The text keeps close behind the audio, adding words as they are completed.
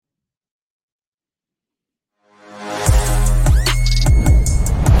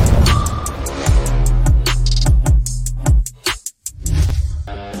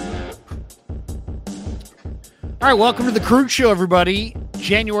All right, welcome to the Krug Show, everybody.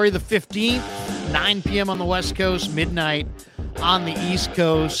 January the 15th, 9 p.m. on the West Coast, midnight on the East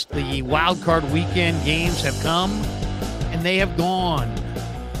Coast. The wild card weekend games have come, and they have gone.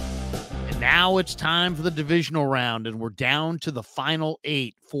 And now it's time for the divisional round, and we're down to the final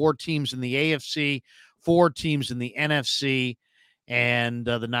 8. 4 teams in the AFC, 4 teams in the NFC, and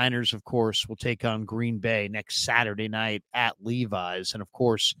the Niners, of course, will take on Green Bay next Saturday night at Levi's. And, of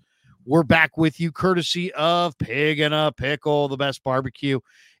course, we're back with you courtesy of Pig and a Pickle, the best barbecue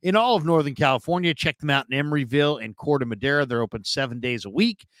in all of Northern California. Check them out in Emeryville and Corte Madera. They're open 7 days a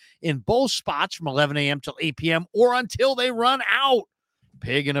week in both spots from 11 a.m. till 8 p.m. or until they run out.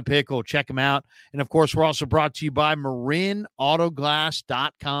 Pig and a Pickle. Check them out. And, of course, we're also brought to you by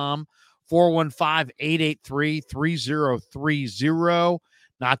MarinAutoglass.com, 415-883-3030.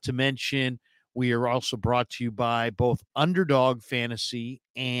 Not to mention, we are also brought to you by both Underdog Fantasy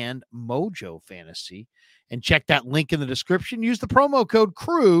and Mojo Fantasy. And check that link in the description. Use the promo code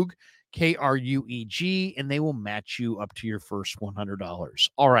KRUG, K-R-U-E-G, and they will match you up to your first $100.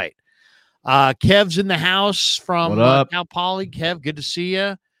 All right. Kev's in the house from Cal Poly. Kev, good to see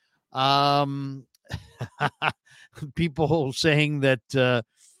you. People saying that,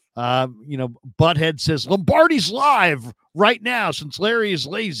 Butthead says Lombardi's live right now since Larry is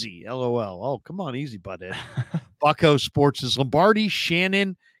lazy. LOL. Oh, come on. Easy, Butthead. Bucko Sports says Lombardi,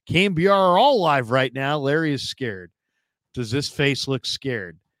 Shannon, KMBR are all live right now. Larry is scared. Does this face look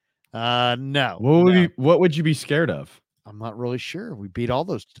scared? No. What would you be scared of? I'm not really sure. We beat all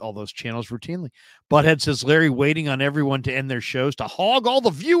those channels routinely. Butthead says Larry waiting on everyone to end their shows to hog all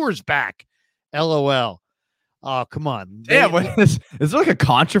the viewers back. LOL. Oh, come on. Is there like a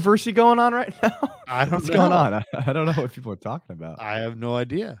controversy going on right now? I don't know. What's going on? I don't know what people are talking about. I have no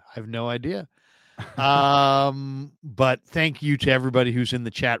idea. But thank you to everybody who's in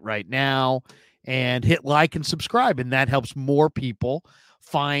the chat right now, and hit like and subscribe. And that helps more people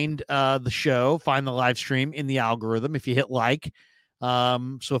find the show, find the live stream in the algorithm. If you hit like,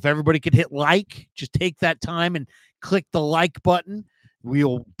 so if everybody could hit like, just take that time and click the like button.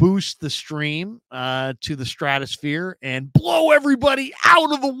 We'll boost the stream to the stratosphere and blow everybody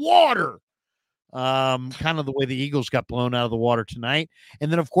out of the water. Kind of the way the Eagles got blown out of the water tonight.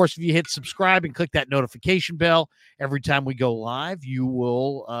 And then, of course, if you hit subscribe and click that notification bell, every time we go live, you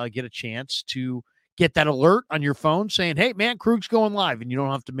will get a chance to get that alert on your phone saying, hey, man, Krug's going live. And you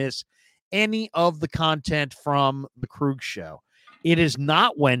don't have to miss any of the content from the Krug Show. It is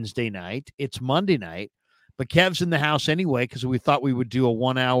not Wednesday night. It's Monday night. But Kev's in the house anyway, because we thought we would do a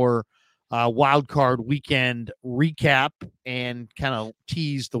 1-hour wild card weekend recap and kind of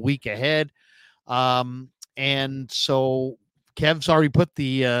tease the week ahead. And so Kev's already put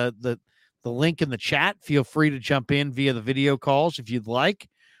the link in the chat. Feel free to jump in via the video calls if you'd like.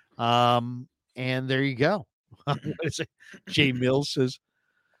 And there you go. Jay Mills says,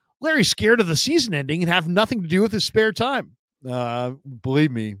 Larry's scared of the season ending and have nothing to do with his spare time.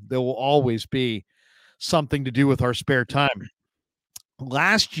 Believe me, there will always be something to do with our spare time.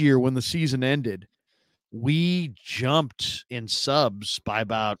 Last year, when the season ended, we jumped in subs by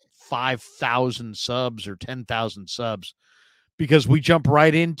about 5,000 subs or 10,000 subs because we jump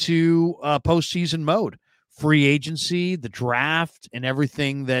right into postseason mode, free agency, the draft, and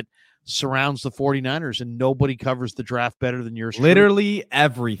everything that surrounds the 49ers, and nobody covers the draft better than yours. Literally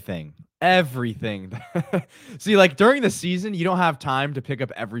everything. See, like during the season, you don't have time to pick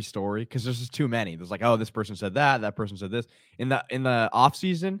up every story because there's just too many. There's like, oh, this person said that person said this. In the off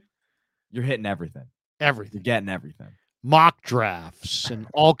season, you're hitting everything. You're getting everything. Mock drafts and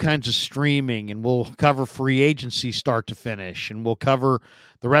all kinds of streaming, and we'll cover free agency start to finish, and we'll cover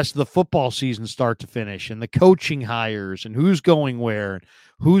the rest of the football season start to finish, and the coaching hires, and who's going where, and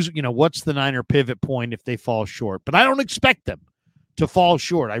who's, what's the Niner pivot point if they fall short. But I don't expect them to fall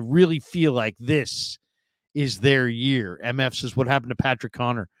short. I really feel like this is their year. MF says, what happened to Patrick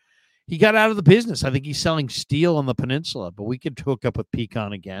Connor? He got out of the business. I think he's selling steel on the peninsula, but we could hook up with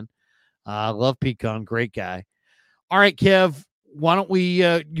Pecan again. Love Pecan. Great guy. All right, Kev, why don't we,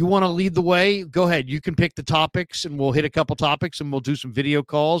 you want to lead the way? Go ahead. You can pick the topics, and we'll hit a couple topics, and we'll do some video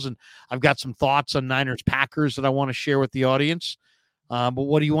calls. And I've got some thoughts on Niners Packers that I want to share with the audience. But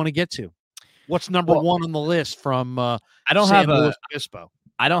what do you want to get to? What's number one on the list from I don't San have Luis Obispo?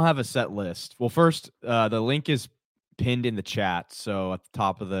 I don't have a set list. Well, first, the link is pinned in the chat. So at the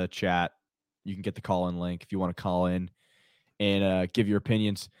top of the chat, you can get the call-in link if you want to call in and give your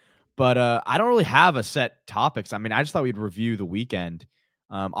opinions. But I don't really have a set topics. I mean, I just thought we'd review the weekend.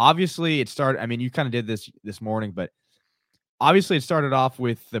 Obviously, it started. I mean, you kind of did this morning, but obviously it started off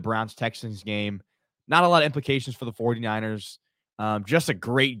with the Browns-Texans game. Not a lot of implications for the 49ers. Just a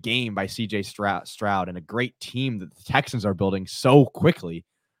great game by CJ Stroud and a great team that the Texans are building so quickly.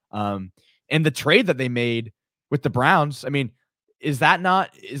 And the trade that they made with the Browns, I mean, is that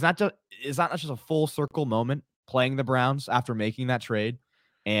not just a full circle moment playing the Browns after making that trade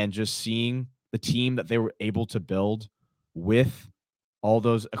and just seeing the team that they were able to build with all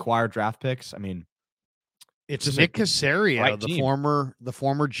those acquired draft picks? I mean, it's Nick Caserio, the team.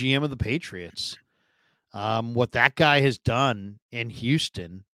 former GM of the Patriots. What that guy has done in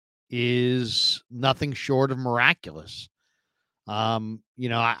Houston is nothing short of miraculous.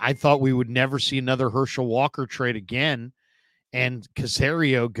 I thought we would never see another Herschel Walker trade again, and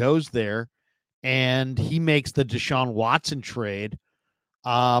Caserio goes there and he makes the Deshaun Watson trade.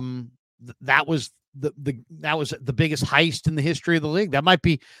 That was the biggest heist in the history of the league.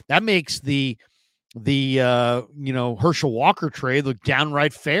 That makes the Herschel Walker trade look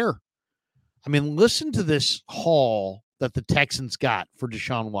downright fair. I mean, listen to this haul that the Texans got for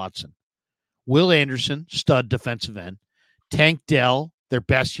Deshaun Watson. Will Anderson, stud defensive end. Tank Dell, their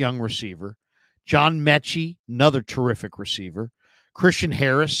best young receiver. John Mechie, another terrific receiver. Christian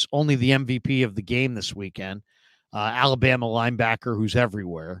Harris, only the MVP of the game this weekend. Alabama linebacker who's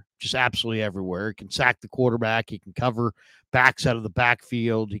everywhere, just absolutely everywhere. He can sack the quarterback. He can cover backs out of the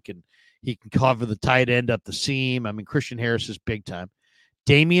backfield. He can cover the tight end up the seam. I mean, Christian Harris is big time.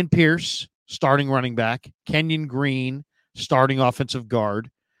 Dameon Pierce, starting running back. Kenyon Green, starting offensive guard.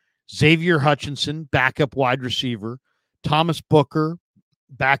 Xavier Hutchinson, backup wide receiver. Thomas Booker,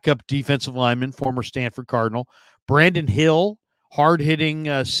 backup defensive lineman, former Stanford Cardinal. Brandon Hill,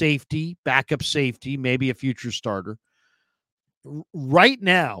 hard-hitting safety, backup safety, maybe a future starter. Right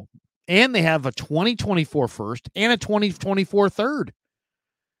now, and they have a 2024 first and a 2024 third.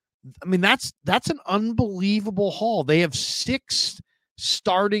 I mean, that's an unbelievable haul. They have 6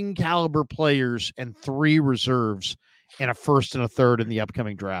 starting caliber players and 3 reserves and a first and a third in the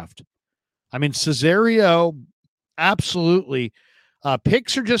upcoming draft. I mean, Caserio, absolutely.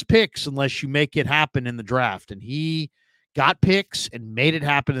 Picks are just picks unless you make it happen in the draft. And he got picks and made it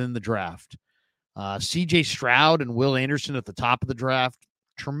happen in the draft. CJ Stroud and Will Anderson at the top of the draft,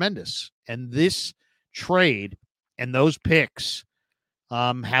 tremendous. And this trade and those picks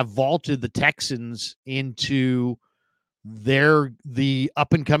have vaulted the Texans into the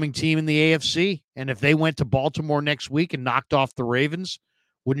up-and-coming team in the AFC. And if they went to Baltimore next week and knocked off the Ravens,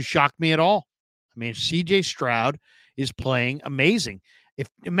 wouldn't shock me at all. I mean, CJ Stroud is playing amazing.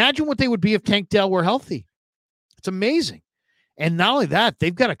 Imagine what they would be if Tank Dell were healthy. It's amazing. And not only that,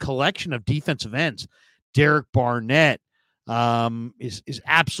 they've got a collection of defensive ends. Derek Barnett is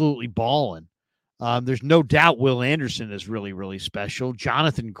absolutely balling. There's no doubt Will Anderson is really, really special.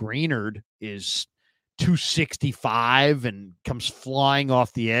 Jonathan Greenard is 265 and comes flying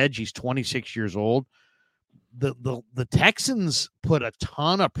off the edge. He's 26 years old. The Texans put a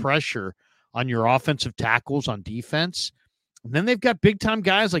ton of pressure on your offensive tackles on defense. And then they've got big-time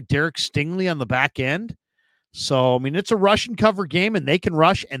guys like Derek Stingley on the back end. So, I mean, it's a rush and cover game, and they can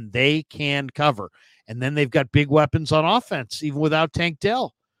rush and they can cover. And then they've got big weapons on offense, even without Tank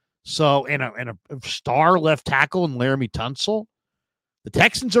Dell. So, and a star left tackle in Laramie Tunsil. The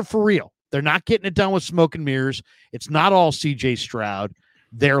Texans are for real. They're not getting it done with smoke and mirrors. It's not all CJ Stroud.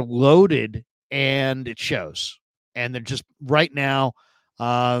 They're loaded, and it shows. And they're just, right now,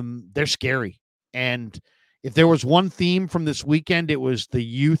 they're scary. And if there was one theme from this weekend, it was the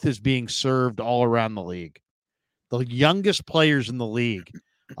youth is being served all around the league. The youngest players in the league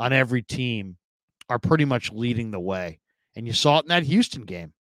on every team are pretty much leading the way. And you saw it in that Houston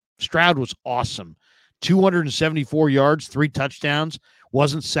game. Stroud was awesome. 274 yards, 3 touchdowns,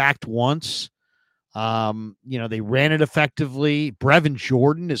 wasn't sacked once. They ran it effectively. Brevin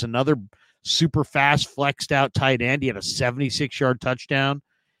Jordan is another super fast, flexed out tight end. He had a 76-yard touchdown.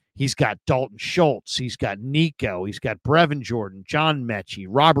 He's got Dalton Schultz. He's got Nico. He's got Brevin Jordan, John Mechie,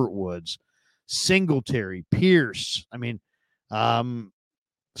 Robert Woods, Singletary, Pierce. I mean,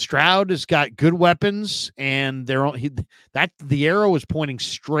 Stroud has got good weapons, and the arrow is pointing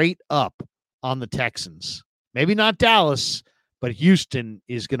straight up on the Texans. Maybe not Dallas, but Houston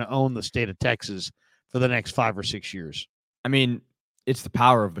is going to own the state of Texas for the next 5 or 6 years. I mean, it's the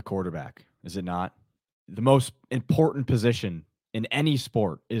power of the quarterback, is it not? The most important position in any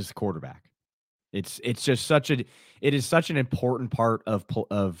sport is quarterback. It's just such an important part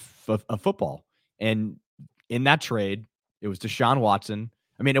of football. And in that trade, it was Deshaun Watson.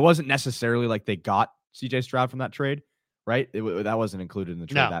 I mean, it wasn't necessarily like they got CJ Stroud from that trade, right? That wasn't included in the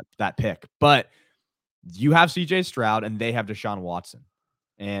trade, no. that pick. But you have CJ Stroud and they have Deshaun Watson.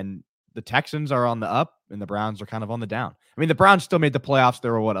 And the Texans are on the up and the Browns are kind of on the down. I mean, the Browns still made the playoffs. They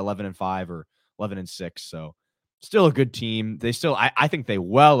were 11-5 or 11-6. So still a good team. They still, I think they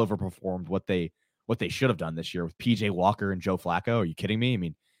well overperformed what they should have done this year with PJ Walker and Joe Flacco. Are you kidding me? I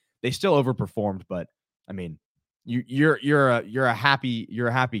mean, they still overperformed, but I mean, you're a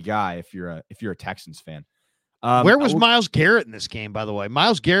happy guy if you're a Texans fan. Where was Myles Garrett in this game, by the way?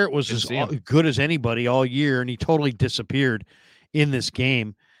 Myles Garrett was as good as anybody all year, and he totally disappeared in this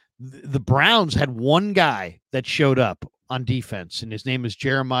game. The Browns had one guy that showed up on defense, and his name is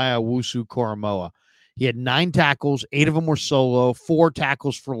Jeremiah Owusu-Koramoah. He had 9 tackles, 8 of them were solo, 4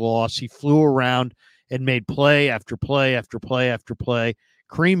 tackles for loss. He flew around and made play after play after play after play.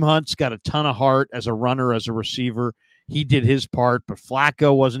 Kareem Hunt's got a ton of heart as a runner, as a receiver. He did his part, but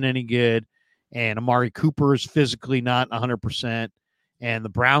Flacco wasn't any good. And Amari Cooper is physically not 100%. And the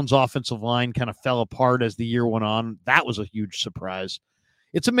Browns' offensive line kind of fell apart as the year went on. That was a huge surprise.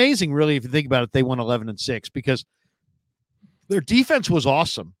 It's amazing, really, if you think about it, they won 11-6 because their defense was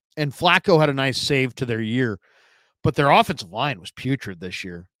awesome. And Flacco had a nice save to their year. But their offensive line was putrid this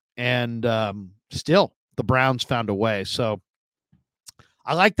year. And still, the Browns found a way. So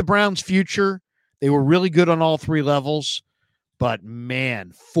I like the Browns' future. They were really good on all 3 levels. But,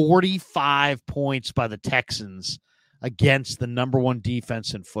 man, 45 points by the Texans against the number 1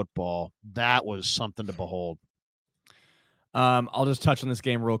 defense in football. That was something to behold. I'll just touch on this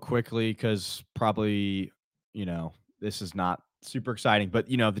game real quickly because probably, this is not super exciting. But,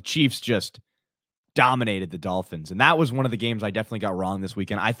 the Chiefs just dominated the Dolphins. And that was one of the games I definitely got wrong this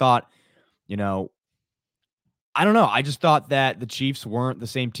weekend. I thought, I don't know. I just thought that the Chiefs weren't the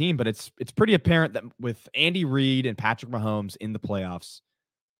same team, but it's pretty apparent that with Andy Reid and Patrick Mahomes in the playoffs,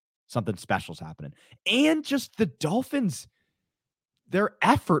 something special is happening. And just the Dolphins, their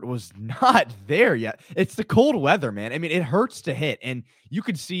effort was not there yet. It's the cold weather, man. I mean, it hurts to hit. And you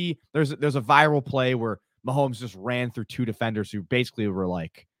could see there's a viral play where Mahomes just ran through 2 defenders who basically were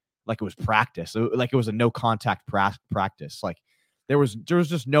like it was practice. Like it was a no contact practice. Like there was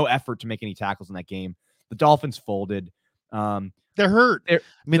just no effort to make any tackles in that game. The Dolphins folded. They're hurt.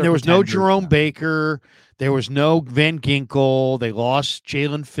 There was no Jerome Baker. There was no Van Ginkel. They lost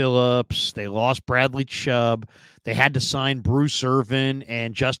Jalen Phillips. They lost Bradley Chubb. They had to sign Bruce Irvin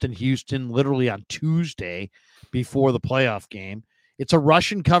and Justin Houston literally on Tuesday before the playoff game. It's a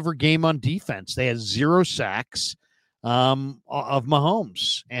rush and cover game on defense. They had 0 sacks of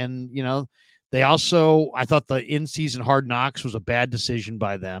Mahomes. And, they also, I thought the in-season Hard Knocks was a bad decision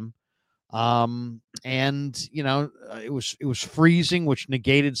by them. It was freezing, which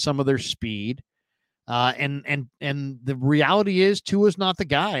negated some of their speed. And the reality is Tua's not the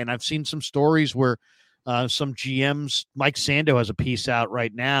guy. And I've seen some stories where some GMs, Mike Sando has a piece out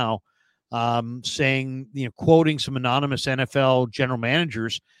right now, saying, quoting some anonymous NFL general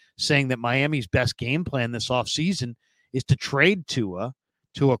managers saying that Miami's best game plan this offseason is to trade Tua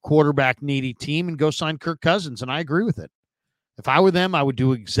to a quarterback needy team and go sign Kirk Cousins. And I agree with it. If I were them, I would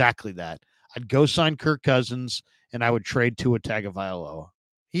do exactly that. I'd go sign Kirk Cousins, and I would trade Tua Tagovailoa.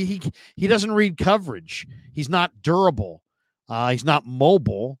 He doesn't read coverage. He's not durable. He's not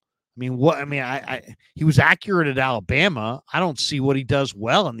mobile. He was accurate at Alabama. I don't see what he does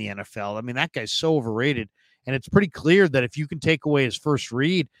well in the NFL. That guy's so overrated, and it's pretty clear that if you can take away his first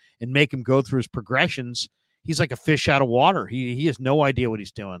read and make him go through his progressions, he's like a fish out of water. He has no idea what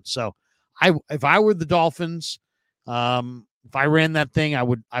he's doing. So, if I were the Dolphins. If I ran that thing, I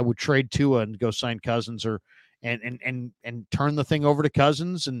would trade Tua and go sign Cousins and turn the thing over to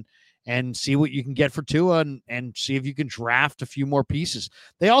Cousins and see what you can get for Tua and see if you can draft a few more pieces.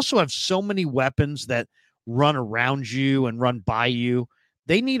 They also have so many weapons that run around you and run by you.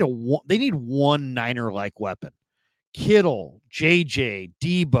 They need one Niner-like weapon. Kittle, JJ,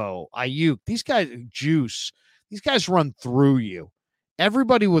 Debo, Ayuk, these guys, Juice, these guys run through you.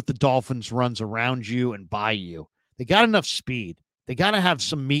 Everybody with the Dolphins runs around you and by you. They got enough speed. They got to have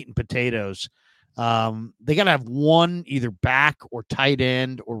some meat and potatoes. They got to have one either back or tight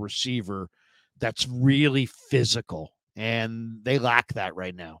end or receiver that's really physical, and they lack that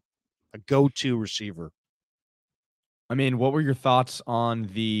right now. A go-to receiver. What were your thoughts on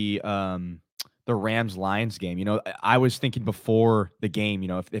the Rams-Lions game? I was thinking before the game,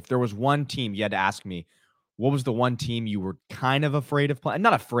 if there was one team you had to ask me, what was the one team you were kind of afraid of playing?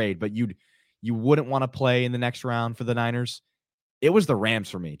 Not afraid, but you wouldn't want to play in the next round for the Niners. It was the Rams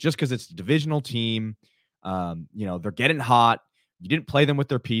for me, just because it's a divisional team. They're getting hot. You didn't play them with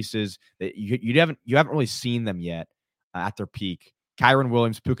their pieces. You haven't really seen them yet at their peak. Kyron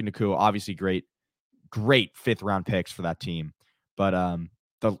Williams, Puka Nacua, obviously great 5th round picks for that team. But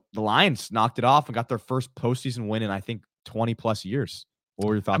the Lions knocked it off and got their first postseason win in I think 20 plus years. What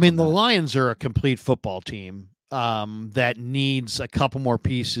were your thoughts? The Lions are a complete football team that needs a couple more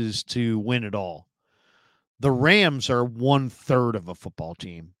pieces to win it all. The Rams are 1/3 of a football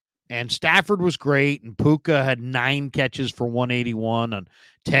team. And Stafford was great, and Puka had 9 catches for 181 on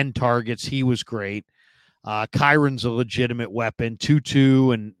 10 targets. He was great. Kyron's a legitimate weapon.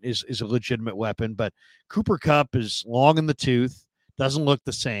 Tutu and is a legitimate weapon, but Cooper Kupp is long in the tooth, doesn't look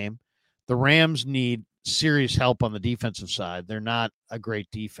the same. The Rams need serious help on the defensive side. They're not a great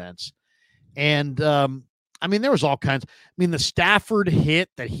defense. And, I mean, there was all kinds. I mean, the Stafford hit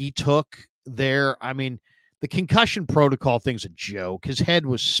that he took there, I mean, the concussion protocol thing's a joke. His head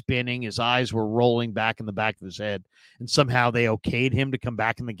was spinning. His eyes were rolling back in the back of his head, and somehow they okayed him to come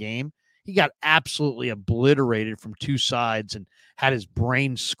back in the game. He got absolutely obliterated from 2 sides and had his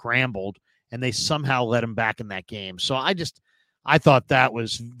brain scrambled, and they somehow let him back in that game. So I thought that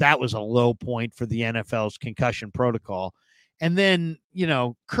was a low point for the NFL's concussion protocol. And then,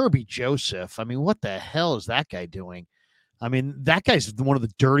 Kirby Joseph, I mean, what the hell is that guy doing? I mean, that guy's one of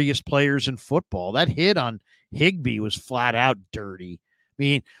the dirtiest players in football. That hit on Higbee was flat out dirty. I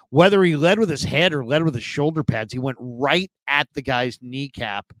mean, whether he led with his head or led with his shoulder pads, he went right at the guy's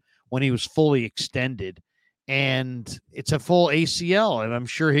kneecap when he was fully extended. And it's a full ACL. And I'm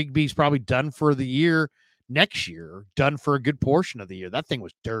sure Higbee's probably done for the year next year, done for a good portion of the year. That thing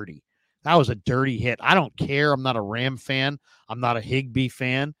was dirty. That was a dirty hit. I don't care. I'm not a Ram fan. I'm not a Higbee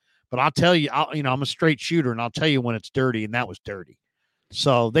fan. But I'll tell you, I'm a straight shooter, and I'll tell you when it's dirty, and that was dirty.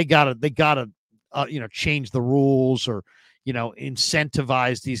 So they gotta, change the rules or,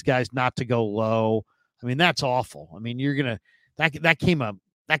 incentivize these guys not to go low. I mean, that's awful. I mean, that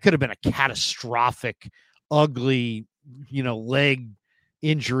could have been a catastrophic, ugly, leg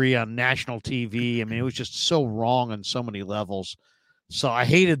injury on national TV. I mean, it was just so wrong on so many levels. So I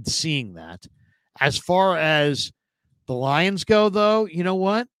hated seeing that. As far as the Lions go, though, you know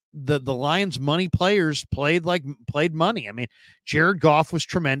what? The Lions money players played money. I mean, Jared Goff was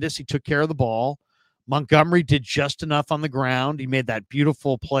tremendous. He took care of the ball. Montgomery did just enough on the ground. He made that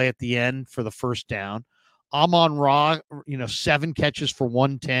beautiful play at the end for the first down. Amon-Ra, 7 catches for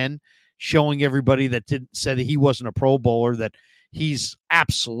 110, showing everybody that said that he wasn't a Pro Bowler, that he's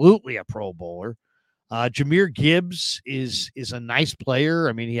absolutely a Pro Bowler. Jahmyr Gibbs is a nice player.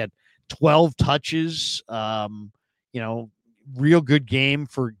 I mean, he had 12 touches, real good game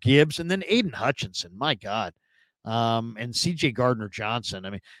for Gibbs. And then Aiden Hutchinson, my God. And C.J. Gardner-Johnson. I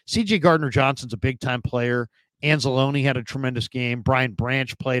mean, C.J. Gardner-Johnson's a big-time player. Anzalone had a tremendous game. Brian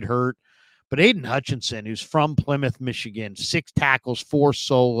Branch played hurt. But Aiden Hutchinson, who's from Plymouth, Michigan, 6 tackles, 4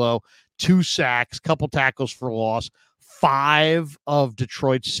 solo, 2 sacks, couple tackles for loss, 5 of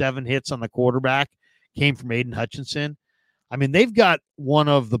Detroit's 7 hits on the quarterback came from Aiden Hutchinson. I mean, they've got one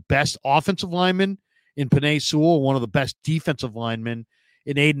of the best offensive linemen in Penei Sewell, one of the best defensive linemen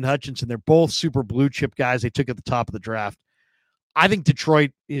in Aiden Hutchinson. They're both super blue chip guys they took at the top of the draft. I think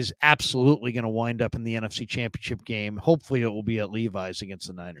Detroit is absolutely going to wind up in the NFC Championship game. Hopefully it will be at Levi's against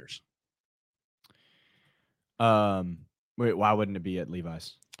the Niners. Wait, why wouldn't it be at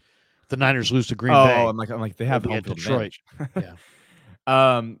Levi's? The Niners lose to Green Bay. Oh, I'm like they have home field Detroit. Yeah.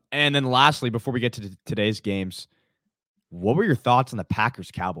 And then lastly, before we get to today's games, what were your thoughts on the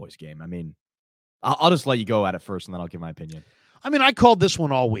Packers-Cowboys game? I mean, I'll just let you go at it first, and then I'll give my opinion. I mean, I called this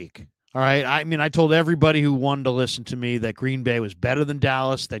one all week. All right. I mean, I told everybody who wanted to listen to me that Green Bay was better than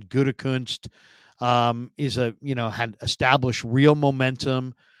Dallas, that Gutekunst had established real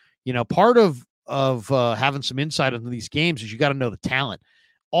momentum. Part of having some insight into these games is you got to know the talent.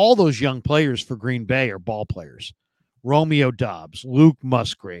 All those young players for Green Bay are ball players. Romeo Doubs, Luke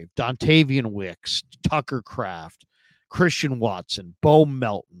Musgrave, Dontavian Wicks, Tucker Kraft, Christian Watson, Bo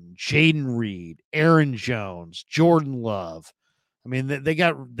Melton, Jaden Reed, Aaron Jones, Jordan Love. I mean,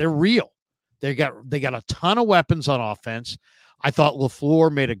 they're real. They got a ton of weapons on offense. I thought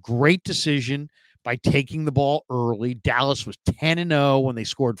LaFleur made a great decision by taking the ball early. Dallas was 10-0 when they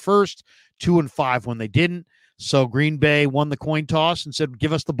scored first, 2-5 when they didn't. So Green Bay won the coin toss and said,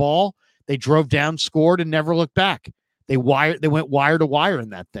 give us the ball. They drove down, scored, and never looked back. They went wire to wire in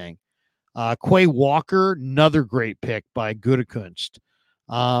that thing. Quay Walker, another great pick by Gutekunst.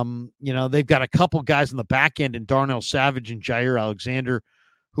 They've got a couple guys in the back end in Darnell Savage and Jair Alexander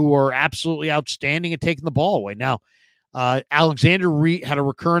who are absolutely outstanding at taking the ball away. Now, Alexander had a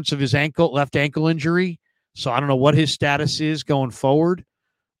recurrence of his left ankle injury, so I don't know what his status is going forward.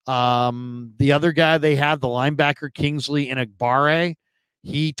 The other guy they have, the linebacker Kingsley Enagbare,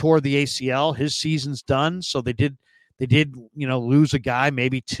 he tore the ACL. His season's done, so they did lose a guy,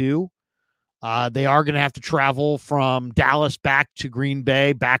 maybe 2. They are going to have to travel from Dallas back to Green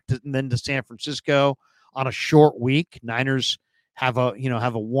Bay, and then to San Francisco on a short week. Niners have a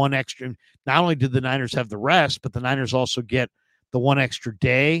one extra. Not only did the Niners have the rest, but the Niners also get the one extra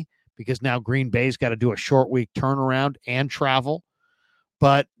day because now Green Bay's got to do a short week turnaround and travel.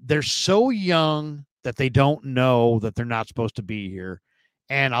 But they're so young that they don't know that they're not supposed to be here.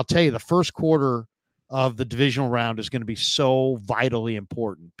 And I'll tell you, the first quarter of the divisional round is going to be so vitally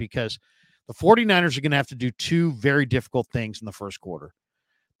important because the 49ers are going to have to do two very difficult things in the first quarter.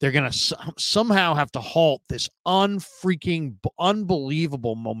 They're going to somehow have to halt this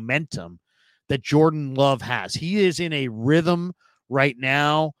unbelievable momentum that Jordan Love has. He is in a rhythm right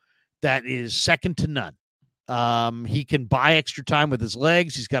now that is second to none. He can buy extra time with his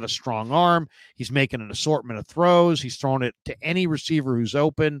legs. He's got a strong arm. He's making an assortment of throws. He's throwing it to any receiver who's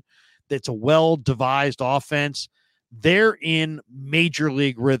open. It's a well-devised offense. They're in major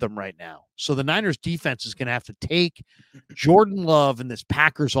league rhythm right now. So the Niners defense is going to have to take Jordan Love and this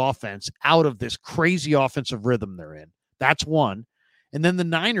Packers offense out of this crazy offensive rhythm they're in. That's one. And then the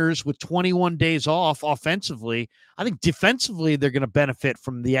Niners, with 21 days off offensively, I think defensively they're going to benefit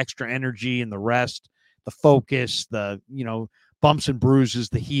from the extra energy and the rest, the focus, the, bumps and bruises,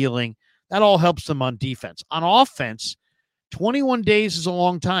 the healing. That all helps them on defense. On offense, 21 days is a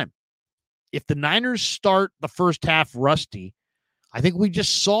long time. If the Niners start the first half rusty, I think we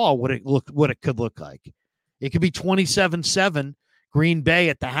just saw what it could look like. It could be 27-7 Green Bay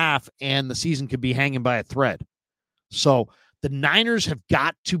at the half, and the season could be hanging by a thread. So the Niners have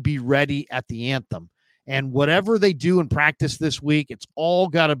got to be ready at the anthem. And whatever they do in practice this week, it's all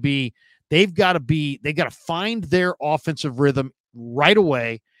got to be, they've got to find their offensive rhythm right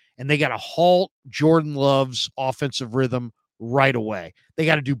away, and they got to halt Jordan Love's offensive rhythm right away. They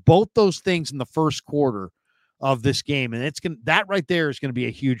got to do both those things in the first quarter of this game, and that right there is going to be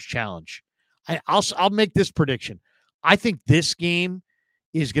a huge challenge. I'll make this prediction. I think this game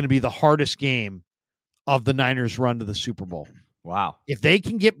is going to be the hardest game of the Niners' run to the Super Bowl. Wow! If they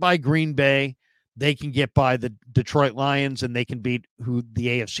can get by Green Bay, they can get by the Detroit Lions, and they can beat the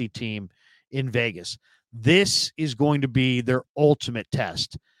AFC team in Vegas. This is going to be their ultimate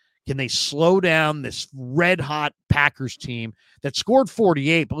test. Can they slow down this red-hot Packers team that scored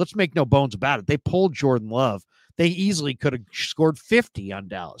 48, but let's make no bones about it. They pulled Jordan Love. They easily could have scored 50 on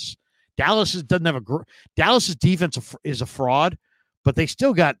Dallas. Dallas's defense is a fraud, but they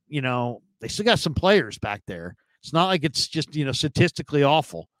still got, some players back there. It's not like it's just, statistically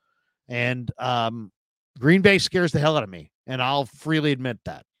awful. And Green Bay scares the hell out of me, and I'll freely admit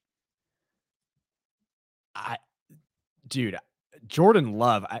that. Jordan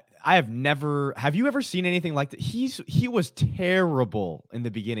Love, have you ever seen anything like that? He was terrible in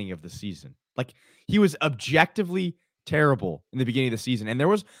the beginning of the season. Like, he was objectively terrible in the beginning of the season. And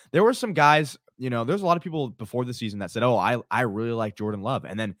there were some guys, there's a lot of people before the season that said, "Oh, I really like Jordan Love."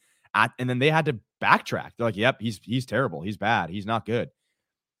 And then they had to backtrack. They're like, "Yep, he's terrible. He's bad. He's not good."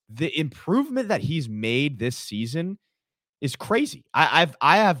 The improvement that he's made this season is crazy. I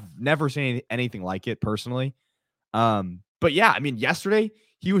have never seen anything like it personally. But yeah, I mean, yesterday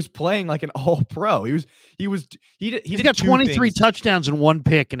he was playing like an all-pro. He's got 23 touchdowns and 1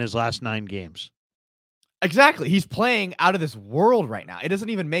 pick in his last 9 games. Exactly. He's playing out of this world right now. It doesn't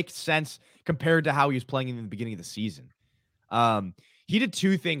even make sense compared to how he was playing in the beginning of the season. He did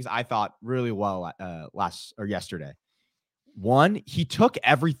 2 things I thought really well yesterday. One, he took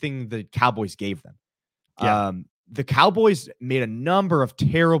everything the Cowboys gave them. Yeah. The Cowboys made a number of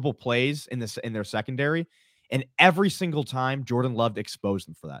terrible plays in their secondary. And every single time, Jordan Love exposed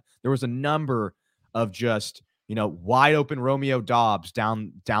them for that. There was a number of just, wide open Romeo Doubs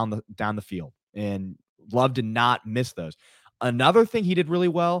down the field, and Love did not miss those. Another thing he did really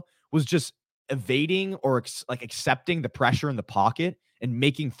well was just evading or accepting the pressure in the pocket and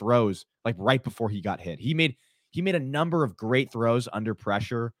making throws like right before he got hit. He made a number of great throws under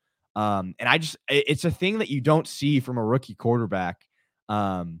pressure. And it's a thing that you don't see from a rookie quarterback.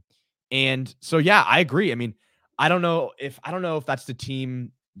 And so, yeah, I agree. I mean, I don't know if that's the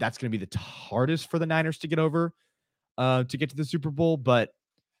team that's going to be the hardest for the Niners to get over, to get to the Super Bowl. But,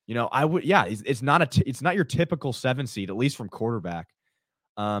 it's not your typical 7 seed, at least from quarterback.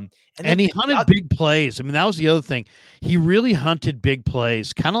 And he hunted big plays. I mean, that was the other thing. He really hunted big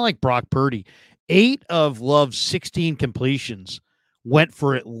plays, kind of like Brock Purdy. 8 of Love's 16 completions went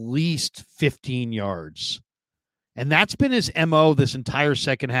for at least 15 yards. And that's been his MO this entire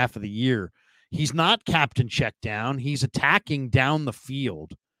second half of the year. He's not captain check down. He's attacking down the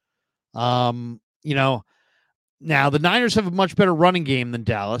field. Now the Niners have a much better running game than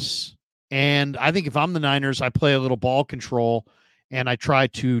Dallas. And I think if I'm the Niners, I play a little ball control and I try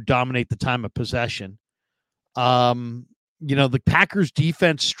to dominate the time of possession. The Packers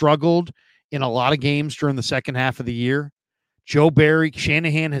defense struggled in a lot of games during the second half of the year.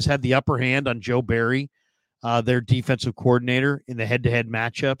 Shanahan has had the upper hand on Joe Barry. their defensive coordinator in the head-to-head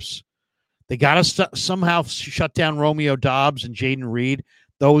matchups. They got to somehow shut down Romeo Doubs and Jaden Reed.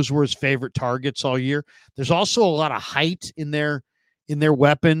 Those were his favorite targets all year. There's also a lot of height in their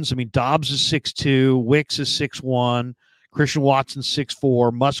weapons. I mean, Dobbs is 6'2", Wicks is 6'1", Christian Watson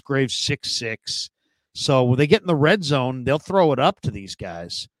 6'4", Musgrave 6'6". So when they get in the red zone, they'll throw it up to these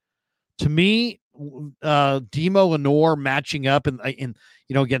guys. To me, Demo Lenore matching up in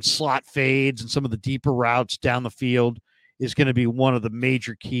against slot fades and some of the deeper routes down the field is going to be one of the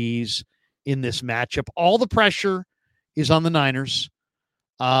major keys in this matchup. All the pressure is on the Niners.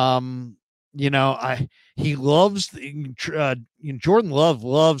 He loves Jordan Love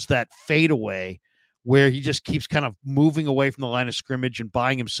loves that fadeaway where he just keeps kind of moving away from the line of scrimmage and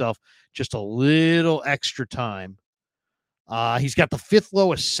buying himself just a little extra time. He's got the 5th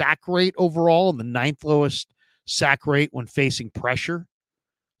lowest sack rate overall and the 9th lowest sack rate when facing pressure.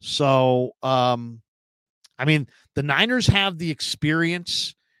 So, the Niners have the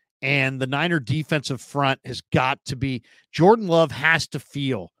experience, and the Niner defensive front has got to be – Jordan Love has to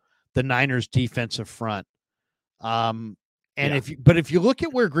feel the Niners defensive front. If you look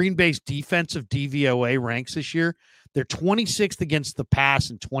at where Green Bay's defensive DVOA ranks this year, they're 26th against the pass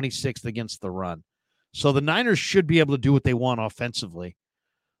and 26th against the run. So the Niners should be able to do what they want offensively.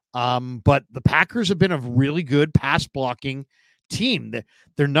 But the Packers have been a really good pass blocking team.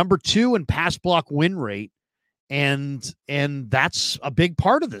 They're number 2 in pass block win rate. And that's a big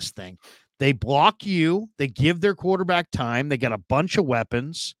part of this thing. They block you. They give their quarterback time. They got a bunch of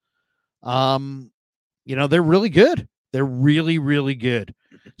weapons. They're really good. They're really, really good.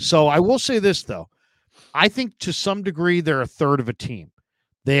 So I will say this, though. I think to some degree they're a third of a team.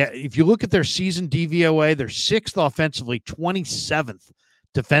 If you look at their season DVOA, they're 6th offensively, 27th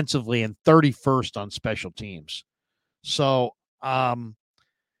defensively, and 31st on special teams. So,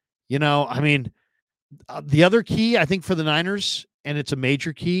 the other key, I think, for the Niners, and it's a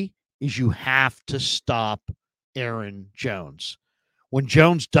major key, is you have to stop Aaron Jones. When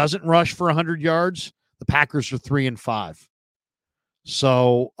Jones doesn't rush for 100 yards, the Packers are 3-5.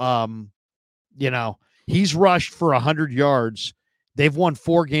 So, he's rushed for 100 yards. They've won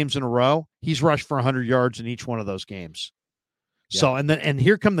 4 games in a row. He's rushed for 100 yards in each one of those games. Yeah. So, and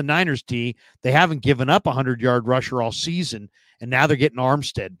here come the Niners, D. They haven't given up a 100-yard rusher all season, and now they're getting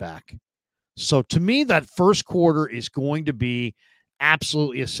Armstead back. So, to me, that first quarter is going to be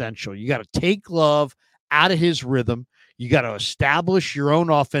absolutely essential. You got to take Love out of his rhythm. You got to establish your own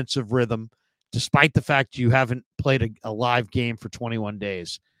offensive rhythm, despite the fact you haven't played a live game for 21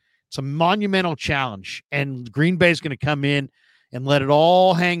 days. It's a monumental challenge, and Green Bay is going to come in and let it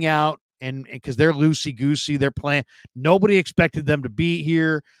all hang out, and because they're loosey-goosey, they're playing. Nobody expected them to be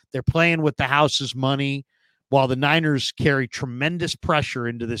here. They're playing with the house's money, while the Niners carry tremendous pressure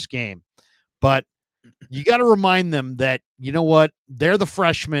into this game. But you got to remind them that, you know what, they're the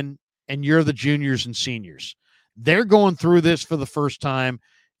freshmen, and you're the juniors and seniors. They're going through this for the first time.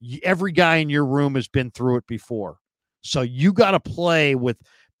 Every guy in your room has been through it before. So you got to play with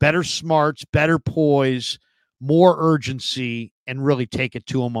better smarts, better poise, more urgency, and really take it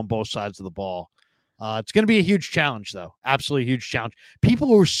to them on both sides of the ball. It's going to be a huge challenge, though. Absolutely huge challenge. People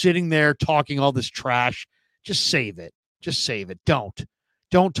who are sitting there talking all this trash, just save it. Just save it. Don't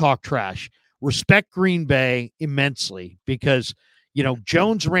talk trash. Respect Green Bay immensely because,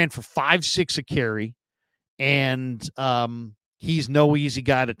 Jones ran for 5.6 a carry, and he's no easy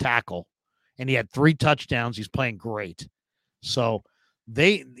guy to tackle. And he had 3 touchdowns. He's playing great. So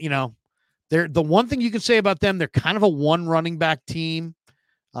they're the one thing you can say about them, they're kind of a one running back team.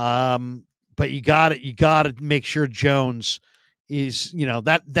 But you got to make sure Jones is,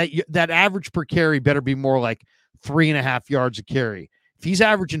 that average per carry better be more like 3.5 yards a carry. If he's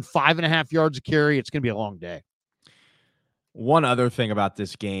averaging 5.5 yards a carry, it's going to be a long day. One other thing about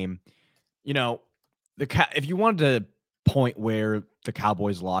this game, if you wanted to point where the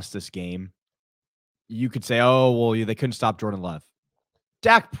Cowboys lost this game, you could say, oh, well, they couldn't stop Jordan Love.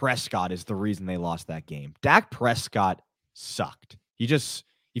 Dak Prescott is the reason they lost that game. Dak Prescott sucked. He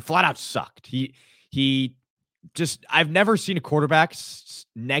flat out sucked. I've never seen a quarterback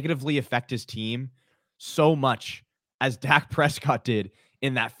negatively affect his team so much as Dak Prescott did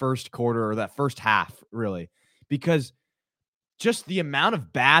in that first quarter or that first half, really, because just the amount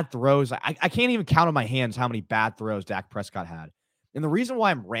of bad throws, I can't even count on my hands how many bad throws Dak Prescott had. And the reason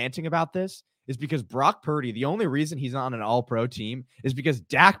why I'm ranting about this is because Brock Purdy, the only reason he's on an all-pro team is because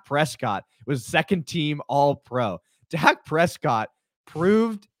Dak Prescott was second team all-pro. Dak Prescott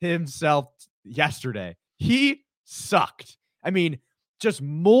proved himself yesterday. He sucked. I mean, just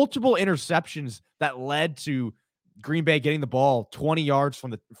multiple interceptions that led to Green Bay getting the ball 20 yards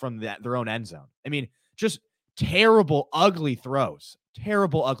from their own end zone. I mean, just terrible, ugly throws.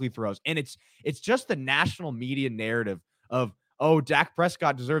 And it's just the national media narrative of, oh, Dak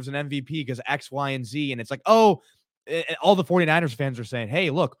Prescott deserves an MVP because X, Y, and Z. And it's like, oh, all the 49ers fans are saying, hey,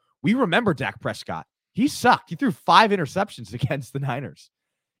 look, we remember Dak Prescott. He sucked. He threw 5 interceptions against the Niners.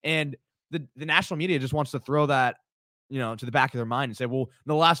 And the national media just wants to throw that, to the back of their mind and say, well, in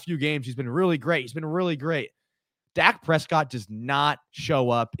the last few games, he's been really great. Dak Prescott does not show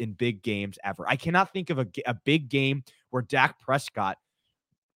up in big games ever. I cannot think of a big game where Dak Prescott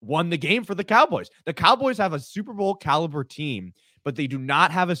won the game for the Cowboys. The Cowboys have a Super Bowl caliber team, but they do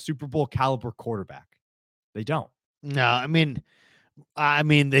not have a Super Bowl caliber quarterback. They don't. No, I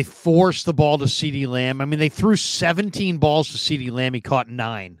mean, they forced the ball to CeeDee Lamb. I mean, they threw 17 balls to CeeDee Lamb. He caught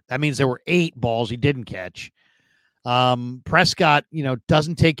 9. That means there were 8 balls he didn't catch. Prescott,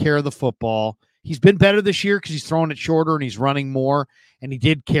 doesn't take care of the football. He's been better this year because he's throwing it shorter and he's running more. And he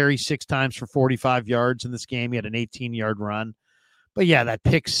did carry 6 times for 45 yards in this game. He had an 18-yard run. But yeah, that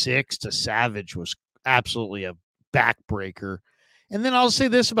pick 6 to Savage was absolutely a backbreaker. And then I'll say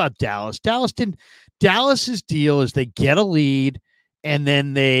this about Dallas. Dallas's deal is they get a lead and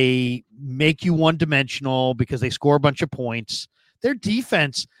then they make you one-dimensional because they score a bunch of points. Their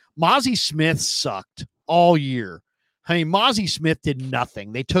defense, Mozzie Smith sucked all year. I mean, Mozzie Smith did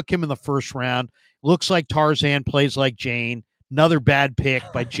nothing. They took him in the first round. Looks like Tarzan, plays like Jane. Another bad pick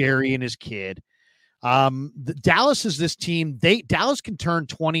by Jerry and his kid. Dallas is this team. Dallas can turn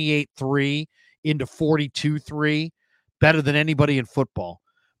 28-3 into 42-3 better than anybody in football.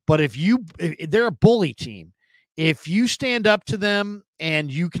 But if they're a bully team, if you stand up to them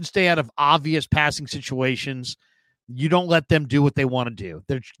and you can stay out of obvious passing situations, you don't let them do what they want to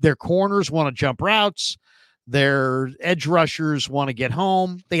do. Their corners want to jump routes. Their edge rushers want to get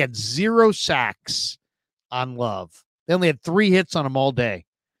home. They had 0 sacks on Love. They only had 3 hits on him all day.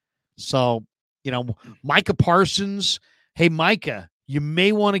 So, Micah Parsons, hey, Micah, you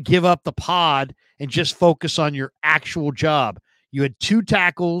may want to give up the pod and just focus on your actual job. You had 2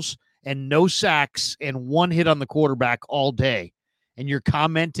 tackles and no sacks and 1 hit on the quarterback all day. And you're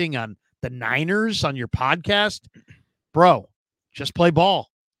commenting on the Niners on your podcast. Bro, just play ball.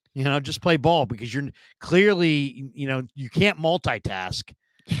 Just play ball because you're clearly, you can't multitask.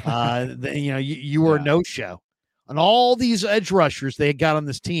 You were a no-show. And all these edge rushers they got on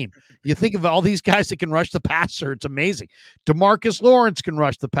this team. You think of all these guys that can rush the passer. It's amazing. DeMarcus Lawrence can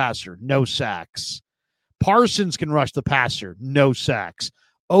rush the passer. No sacks. Parsons can rush the passer. No sacks.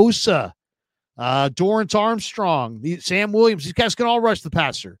 Osa, Dorrance Armstrong, Sam Williams, these guys can all rush the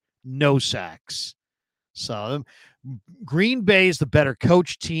passer. No sacks. So Green Bay is the better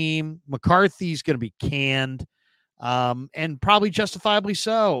coach team. McCarthy's going to be canned, and probably justifiably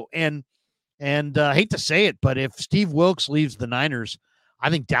so. And I hate to say it, but if Steve Wilks leaves the Niners, I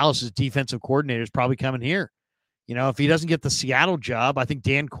think Dallas's defensive coordinator is probably coming here. If he doesn't get the Seattle job, I think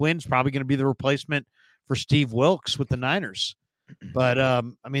Dan Quinn's probably going to be the replacement for Steve Wilks with the Niners. But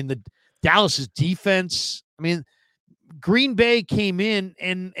the Dallas's defense. Green Bay came in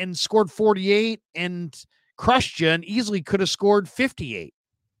and scored 48 and crushed you, and easily could have scored 58.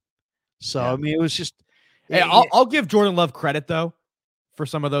 So it was just. Hey, I'll give Jordan Love credit though for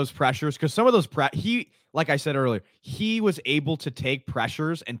some of those pressures, because some of those like I said earlier, he was able to take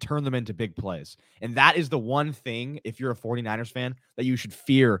pressures and turn them into big plays. And that is the one thing, if you're a 49ers fan, that you should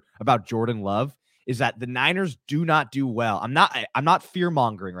fear about Jordan Love, is that the Niners do not do well. I'm not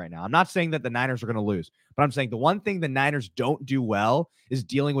fear-mongering right now. I'm not saying that the Niners are going to lose, but I'm saying the one thing the Niners don't do well is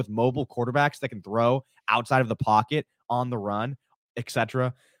dealing with mobile quarterbacks that can throw outside of the pocket, on the run,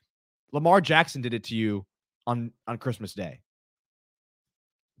 etc. Lamar Jackson did it to you on Christmas Day.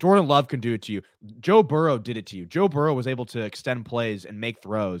 Jordan Love can do it to you. Joe Burrow did it to you. Joe Burrow was able to extend plays and make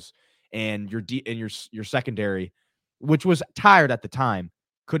throws, and your secondary, which was tired at the time,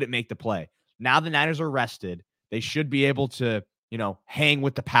 couldn't make the play. Now the Niners are rested. They should be able to, hang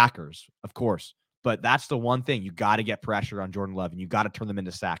with the Packers, of course. But that's the one thing. You got to get pressure on Jordan Love, and you got to turn them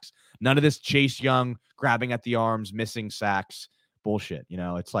into sacks. None of this Chase Young grabbing at the arms, missing sacks bullshit.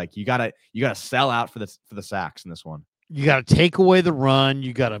 It's like you gotta sell out for the sacks in this one. You got to take away the run.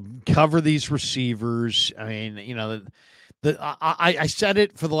 You got to cover these receivers. I said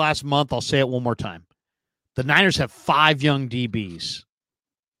it for the last month. I'll say it one more time. The Niners have 5 young DBs.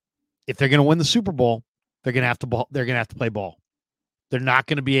 If they're going to win the Super Bowl, they're going to have to play ball. They're not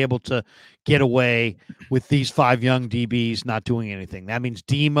going to be able to get away with these 5 young DBs not doing anything. That means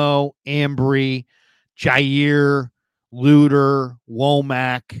Demo, Ambry, Jair, Luter,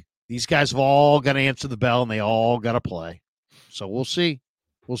 Womack. These guys have all got to answer the bell, and they all got to play. So we'll see.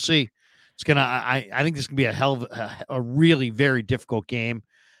 It's gonna. I think this can be a hell of a really very difficult game.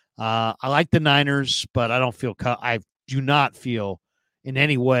 I like the Niners, but I don't feel I do not feel in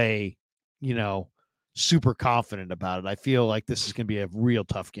any way, super confident about it. I feel like this is going to be a real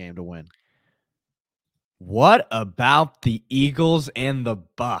tough game to win. What about the Eagles and the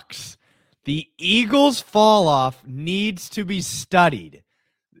Bucks? The Eagles fall off needs to be studied.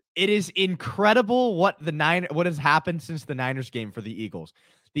 It is incredible what has happened since the Niners game for the Eagles.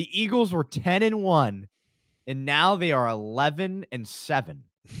 The Eagles were 10-1, and now they are 11-7.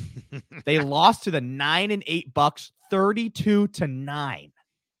 They lost to the 9-8 Bucks 32-9.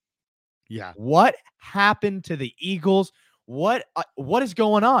 Yeah. What happened to the Eagles? What is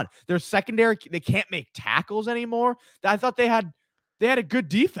going on? Their secondary, they can't make tackles anymore. I thought they had a good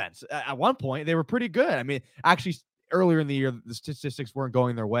defense at one point. They were pretty good. I mean, actually, earlier in the year, the statistics weren't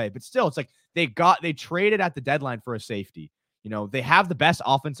going their way, but still, it's like they traded at the deadline for a safety. They have the best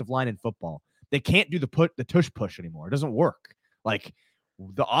offensive line in football. They can't do the tush push anymore. It doesn't work. Like,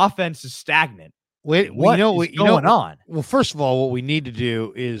 the offense is stagnant. Wait, what is going on? Well, first of all, what we need to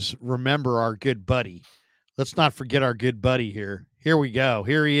do is remember our good buddy. Let's not forget our good buddy here. Here we go.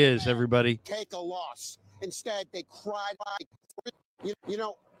 Here he is, everybody. Take a loss. Instead, they cried.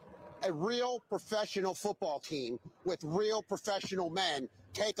 A real professional football team with real professional men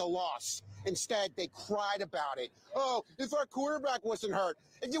take a loss. Instead, they cried about it. Oh, if our quarterback wasn't hurt,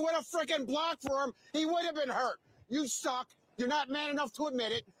 if you would have freaking blocked for him, he would have been hurt. You suck. You're not man enough to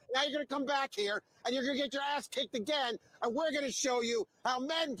admit it. Now you're going to come back here, and you're going to get your ass kicked again, and we're going to show you how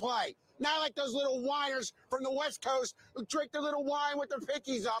men play. Not like those little whiners from the West Coast who drink their little wine with their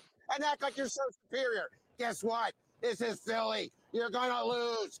pinkies up and act like you're so superior. Guess what? This is Philly. You're going to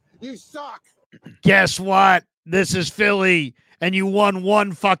lose. You suck. Guess what? This is Philly, and you won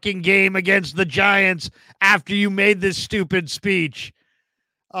one fucking game against the Giants after you made this stupid speech.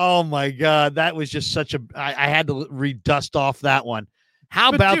 Oh, my God. That was just such a – I had to dust off that one.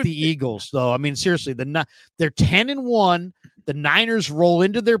 How about the Eagles, though? I mean, seriously, they're 10-1. The Niners roll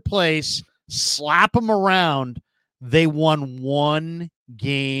into their place, slap them around. They won one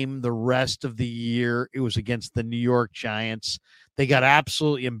game the rest of the year. It was against the New York Giants. They got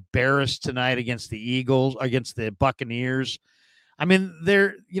absolutely embarrassed tonight against the Buccaneers. I mean,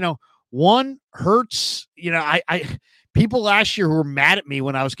 one Hurts, I people last year who were mad at me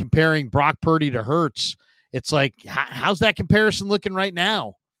when I was comparing Brock Purdy to Hurts. It's like, how's that comparison looking right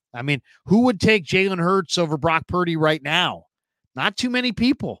now? I mean, who would take Jalen Hurts over Brock Purdy right now? Not too many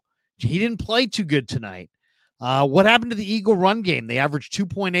people. He didn't play too good tonight. What happened to the Eagle run game? They averaged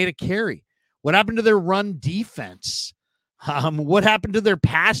 2.8 a carry. What happened to their run defense? What happened to their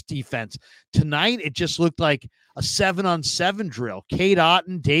pass defense? Tonight, it just looked like a 7-on-7 drill. Cade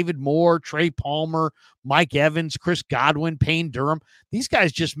Otton, David Moore, Trey Palmer, Mike Evans, Chris Godwin, Payne Durham. These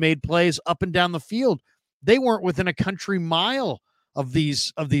guys just made plays up and down the field. They weren't within a country mile of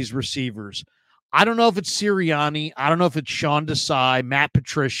these receivers. I don't know if it's Sirianni. I don't know if it's Sean Desai, Matt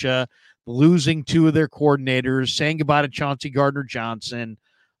Patricia, losing two of their coordinators, saying goodbye to Chauncey Gardner-Johnson.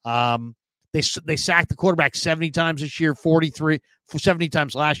 They sacked the quarterback 70 times this year, 70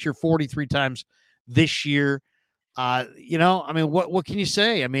 times last year, 43 times this year. I mean, what can you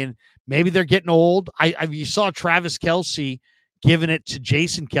say? I mean, maybe they're getting old. You saw Travis Kelce giving it to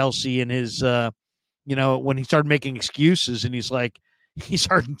Jason Kelce in his, when he started making excuses, and he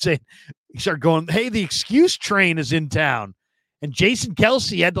started going, hey, the excuse train is in town. And Jason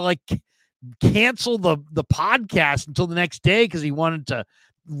Kelce had to cancel the podcast until the next day because he wanted to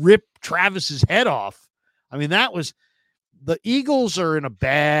rip Travis's head off. I mean, the Eagles are in a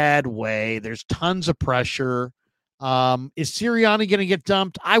bad way. There's tons of pressure. Is Sirianni going to get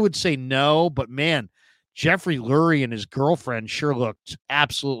dumped? I would say no, but man, Jeffrey Lurie and his girlfriend sure looked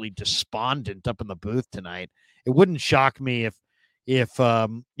absolutely despondent up in the booth tonight. It wouldn't shock me if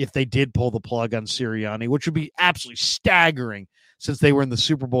they did pull the plug on Sirianni, which would be absolutely staggering since they were in the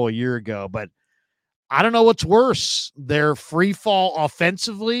Super Bowl a year ago. But I don't know what's worse, their free fall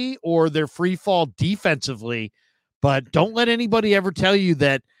offensively or their free fall defensively. But don't let anybody ever tell you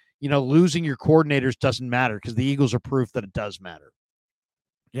that, losing your coordinators doesn't matter, because the Eagles are proof that it does matter.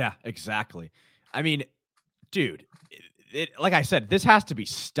 Yeah, exactly. I mean, dude, like I said, this has to be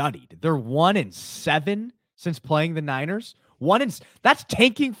studied. They're 1-7 since playing the Niners. That's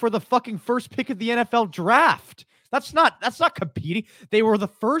tanking for the fucking first pick of the NFL draft. That's not competing. They were the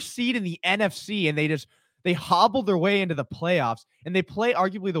first seed in the NFC, and they hobbled their way into the playoffs, and they play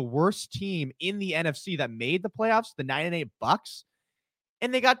arguably the worst team in the NFC that made the playoffs, the 9-8 Bucks,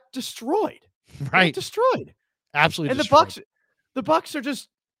 and they got destroyed. Right. Destroyed. Absolutely. And destroyed. the Bucks are just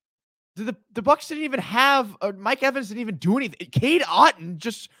the Bucks didn't even have Mike Evans didn't even do anything. Cade Otton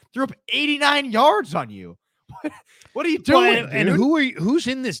just threw up 89 yards on you. What are you doing, and who's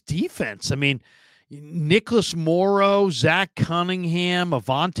in this defense? I mean, Nicholas Morrow, Zach Cunningham,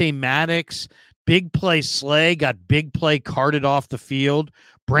 Avonte Maddox, big play Slay got big play carted off the field.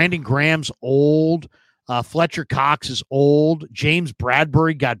 Brandon Graham's old. Fletcher Cox is old. James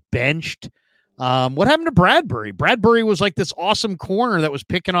Bradbury got benched. What happened to Bradbury? Bradbury was like this awesome corner that was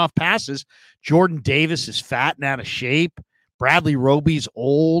picking off passes. Jordan Davis is fat and out of shape. Bradley Roby's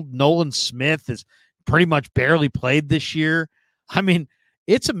old. Nolan Smith is pretty much barely played this year. I mean,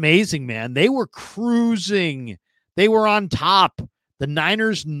 it's amazing, man. They were cruising. They were on top. The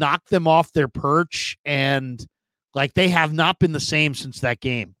Niners knocked them off their perch, and like they have not been the same since that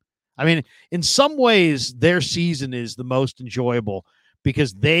game. I mean, in some ways, their season is the most enjoyable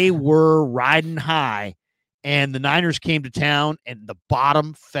because they were riding high, and the Niners came to town, and the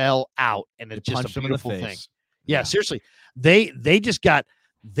bottom fell out, and it's just a beautiful thing. Yeah, seriously, they just got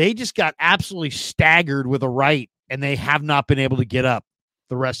absolutely staggered with a right, and they have not been able to get up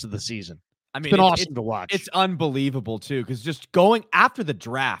the rest of the season. I mean, it's been awesome to watch. It's unbelievable too, because just going after the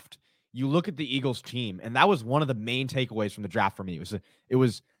draft, you look at the Eagles team, and that was one of the main takeaways from the draft for me. It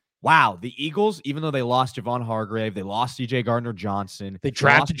was wow, the Eagles, even though they lost Javon Hargrave, they lost C.J. Gardner-Johnson. They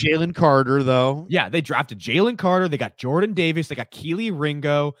drafted Jalen Carter, though. Yeah, they drafted Jalen Carter. They got Jordan Davis. They got Keely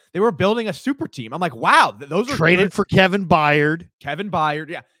Ringo. They were building a super team. I'm like, wow, those are traded good. For Kevin Byard.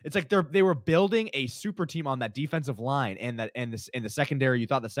 Yeah, it's like they were building a super team on that defensive line, and the secondary. You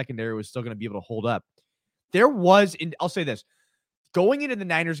thought the secondary was still going to be able to hold up. I'll say this, going into the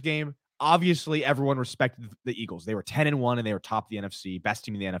Niners game. Obviously, everyone respected the Eagles. They were 10-1, and they were top of the NFC, best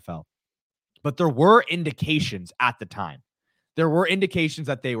team in the NFL. But there were indications at the time. There were indications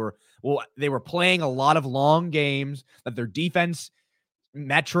that they were playing a lot of long games, that their defense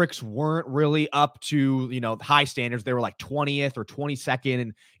metrics weren't really up to, high standards. They were like 20th or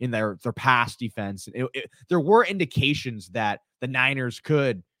 22nd in their pass defense. There were indications that the Niners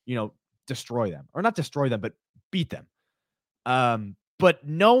could, destroy them. Or not destroy them, but beat them. But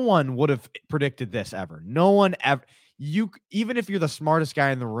no one would have predicted this ever. No one ever. Even if you're the smartest guy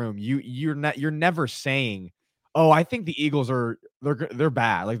in the room, you're never saying, "Oh, I think the Eagles they're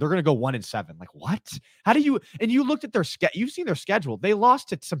bad. Like they're going to go 1-7." Like what? How do you? And you looked at you've seen their schedule. They lost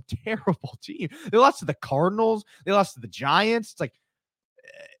to some terrible team. They lost to the Cardinals. They lost to the Giants. It's like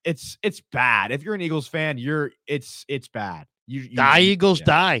it's bad. If you're an Eagles fan, it's bad. Eagles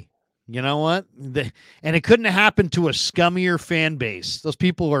die. You know what? And it couldn't have happened to a scummier fan base. Those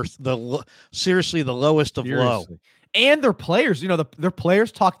people are seriously the lowest of low. And their players, their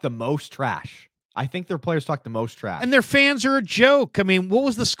players talk the most trash. I think their players talk the most trash. And their fans are a joke. I mean, what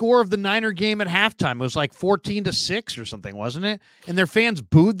was the score of the Niner game at halftime? It was like 14-6 or something, wasn't it? And their fans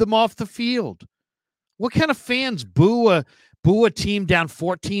booed them off the field. What kind of fans boo a team down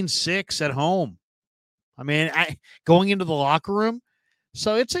 14-6 at home? I mean, going into the locker room.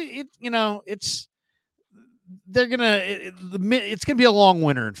 So it's gonna be a long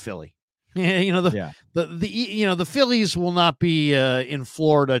winter in Philly. The Phillies will not be in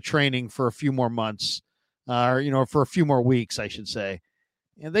Florida training for a few more months, or for a few more weeks, I should say.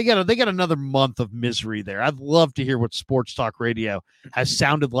 And they got another month of misery there. I'd love to hear what Sports Talk Radio has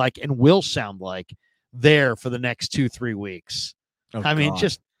sounded like and will sound like there for the next 2-3 weeks. I mean,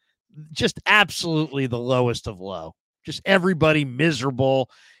 just absolutely the lowest of low. Just everybody miserable,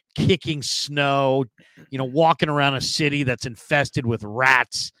 kicking snow, walking around a city that's infested with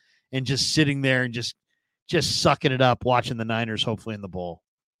rats and just sitting there and just sucking it up, watching the Niners hopefully in the bowl.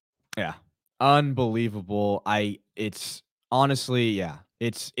 Yeah. Unbelievable. It's honestly, yeah.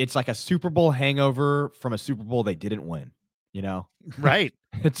 It's like a Super Bowl hangover from a Super Bowl they didn't win, Right.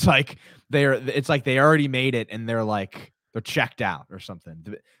 It's like they already made it and they're checked out or something.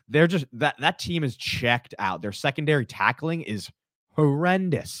 They're just that team is checked out. Their secondary tackling is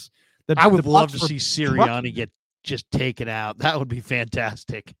horrendous. I would love to see Sirianni get just taken out. That would be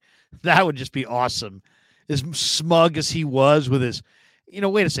fantastic. That would just be awesome. As smug as he was with his,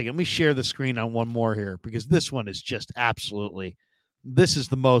 wait a second. Let me share the screen on one more here because this one is just absolutely, this is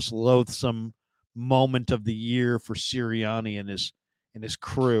the most loathsome moment of the year for Sirianni and his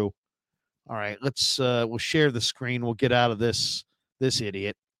crew. All right, we'll share the screen. We'll get out of this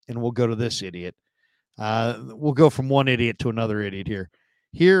idiot and we'll go to this idiot. We'll go from one idiot to another idiot here.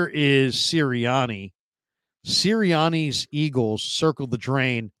 Here is Sirianni. Sirianni's Eagles circled the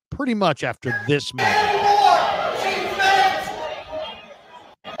drain pretty much after this moment.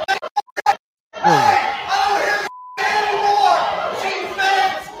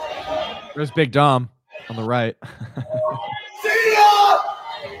 There's Big Dom on the right.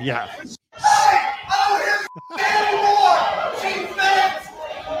 Yeah.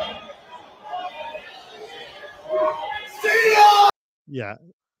 Yeah.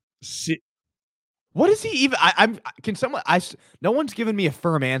 What is he even? Can someone? No one's given me a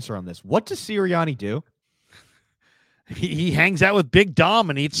firm answer on this. What does Sirianni do? He hangs out with Big Dom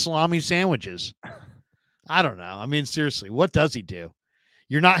and eats salami sandwiches. I don't know. I mean, seriously, what does he do?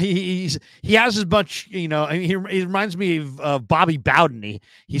 You're not. He has as much. You know, I mean, he reminds me of Bobby Bowden.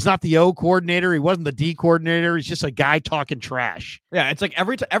 He's not the O coordinator. He wasn't the D coordinator. He's just a guy talking trash. Yeah, it's like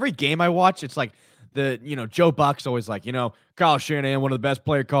every game I watch, it's like Joe Buck's always like, Kyle Shanahan, one of the best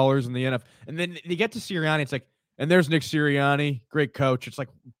play callers in the NFL. And then you get to Sirianni, it's like, and there's Nick Sirianni, great coach. It's like,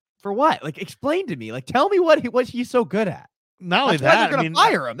 for what? Like, explain to me. Like, tell me what he's so good at. Not only That's why that, they're going to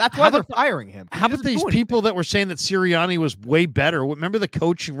fire him. That's why they're firing him. How about these people that were saying that Sirianni was way better? Remember the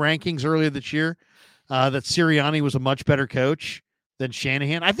coach rankings earlier this year? That Sirianni was a much better coach than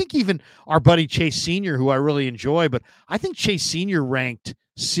Shanahan. I think even our buddy Chase Sr., who I really enjoy, but I think Chase Sr. ranked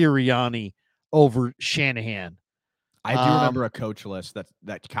Sirianni over Shanahan. I do remember a coach list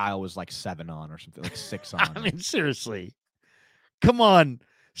that Kyle was like 7 on or something, like 6 on. I mean, seriously. Come on.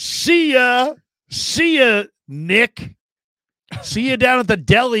 See ya, Nick. See you down at the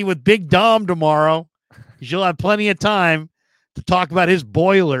deli with Big Dom tomorrow. You'll have plenty of time to talk about his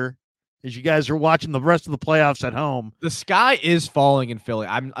boiler as you guys are watching the rest of the playoffs at home. The sky is falling in Philly.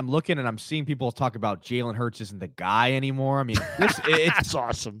 I'm looking and I'm seeing people talk about Jalen Hurts isn't the guy anymore. I mean, that's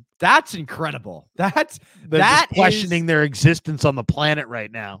awesome. That's incredible. They're questioning their existence on the planet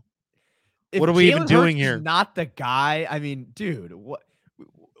right now. What are we even doing here? Not the guy. I mean, dude,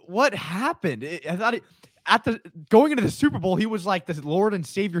 what happened? I thought going into the Super Bowl, he was like the Lord and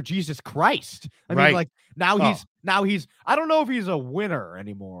Savior Jesus Christ. I mean, like now he's I don't know if he's a winner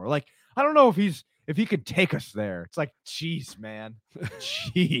anymore. Like, I don't know if he could take us there. It's like, geez, man.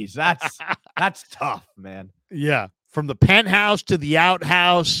 Jeez, that's tough, man. Yeah. From the penthouse to the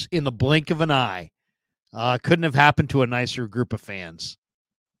outhouse in the blink of an eye. Couldn't have happened to a nicer group of fans.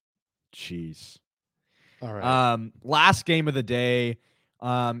 Jeez. All right. Last game of the day.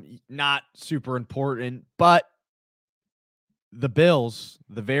 Not super important, but the Bills,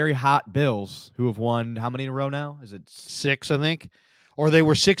 the very hot Bills, who have won how many in a row now? Is it 6, I think? Or they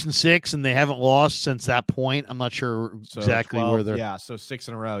were 6-6 and they haven't lost since that point. I'm not sure exactly 12, where they're. Yeah, so 6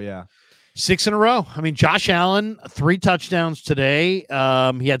 in a row. Yeah, 6 in a row. I mean, Josh Allen, 3 touchdowns today.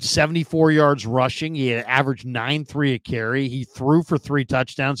 He had 74 yards rushing. He had averaged 9.3 a carry. He threw for 3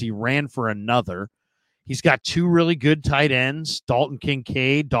 touchdowns. He ran for another. He's got 2 really good tight ends, Dalton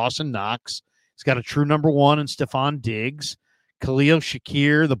Kincaid, Dawson Knox. He's got a true number 1 in Stephon Diggs. Khalil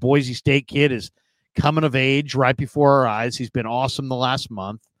Shakir, the Boise State kid, is coming of age right before our eyes. He's been awesome the last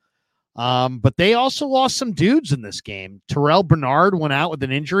month. But they also lost some dudes in this game. Terrell Bernard went out with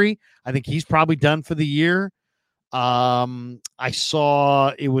an injury. I think he's probably done for the year. I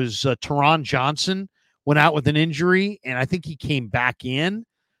saw it was Teron Johnson went out with an injury, and I think he came back in.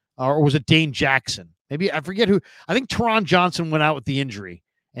 Or was it Dane Jackson? Maybe I forget who. I think Teron Johnson went out with the injury,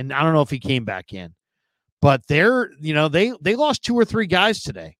 and I don't know if he came back in. But they lost 2 or 3 guys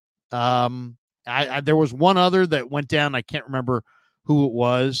today. There was one other that went down. I can't remember who it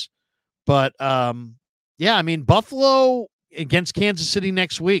was. But, yeah, I mean, Buffalo against Kansas City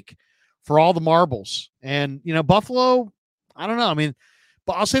next week for all the marbles. And, Buffalo, I don't know. I mean,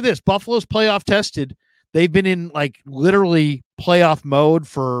 but I'll say this. Buffalo's playoff tested. They've been in, like, literally playoff mode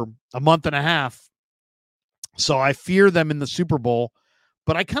for a month and a half. So I fear them in the Super Bowl.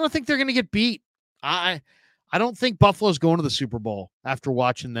 But I kind of think they're going to get beat. I don't think Buffalo's going to the Super Bowl after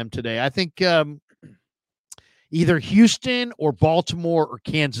watching them today. I think either Houston or Baltimore or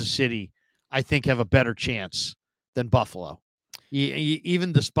Kansas City, I think, have a better chance than Buffalo,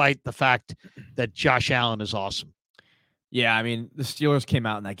 even despite the fact that Josh Allen is awesome. Yeah, I mean, the Steelers came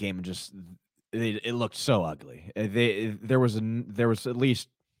out in that game and just it looked so ugly. There was at least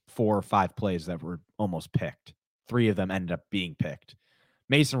 4 or 5 plays that were almost picked. 3 of them ended up being picked.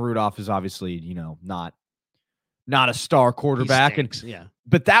 Mason Rudolph is obviously, not a star quarterback,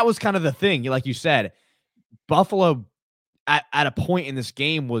 but that was kind of the thing. Like you said, Buffalo at a point in this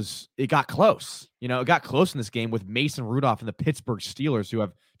game it got close. It got close in this game with Mason Rudolph and the Pittsburgh Steelers, who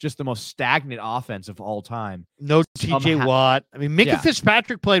have just the most stagnant offense of all time. No TJ Watt. I mean, Minkah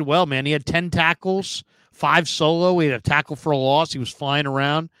Fitzpatrick played well, man. He had 10 tackles, 5 solo. He had a tackle for a loss. He was flying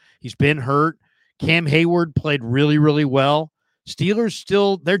around. He's been hurt. Cam Hayward played really, really well. Steelers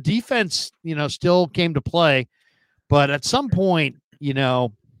still, their defense, still came to play. But at some point,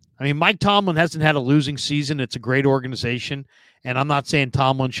 Mike Tomlin hasn't had a losing season. It's a great organization. And I'm not saying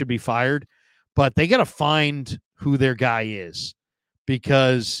Tomlin should be fired, but they got to find who their guy is,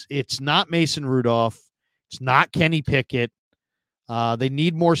 because it's not Mason Rudolph. It's not Kenny Pickett. They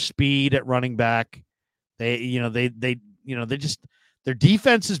need more speed at running back. They Their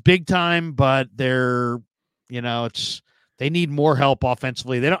defense is big time, but they need more help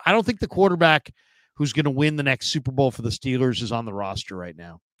offensively. I don't think the quarterback who's going to win the next Super Bowl for the Steelers is on the roster right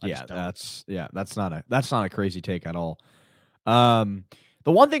now. That's not a crazy take at all. The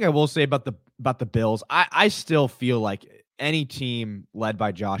one thing I will say about the Bills, I still feel like any team led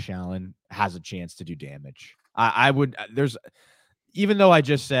by Josh Allen has a chance to do damage. Even though I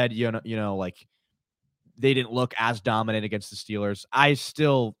just said, like they didn't look as dominant against the Steelers, I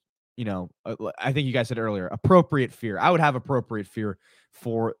still, I think you guys said earlier, appropriate fear. I would have appropriate fear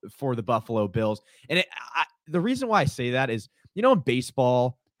for the Buffalo Bills. And the reason why I say that is, in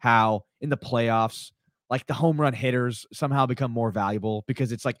baseball, how in the playoffs, like the home run hitters somehow become more valuable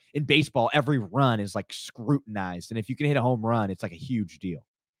because it's like in baseball, every run is like scrutinized. And if you can hit a home run, it's like a huge deal,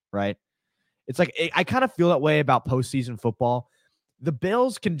 right? It's like, I kind of feel that way about postseason football. The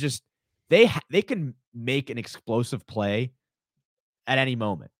Bills can just, they can make an explosive play at any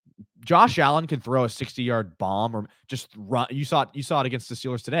moment. Josh Allen can throw a 60-yard bomb or just run. You saw it against the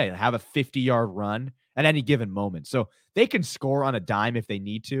Steelers today. Have a 50-yard run at any given moment. So they can score on a dime if they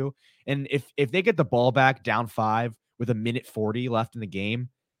need to. And if they get the ball back down 5 with 1:40 left in the game,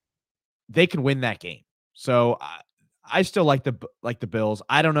 they can win that game. So I still like the Bills.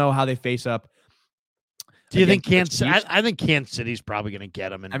 I don't know how they face up. Do you think Kansas City? I think Kansas City's probably going to get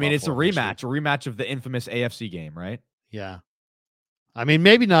them. It's a rematch of the infamous AFC game, right? Yeah. I mean,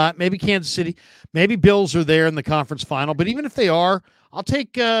 maybe not. Maybe Kansas City. Maybe Bills are there in the conference final. But even if they are, I'll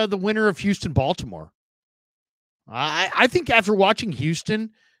take the winner of Houston-Baltimore. I think after watching Houston,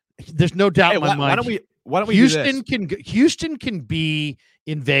 there's no doubt in my mind. Why don't we Houston can be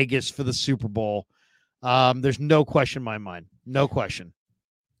in Vegas for the Super Bowl. There's no question in my mind. No question.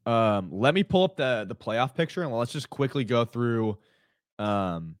 Let me pull up the playoff picture and let's just quickly go through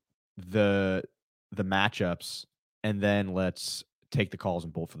the matchups and then let's take the calls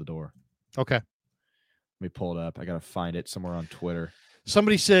and bolt for the door. Okay. Let me pull it up. I got to find it somewhere on Twitter.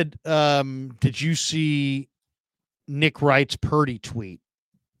 Somebody said, did you see Nick Wright's Purdy tweet?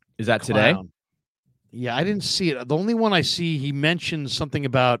 Is that today? Yeah, I didn't see it. The only one I see, he mentions something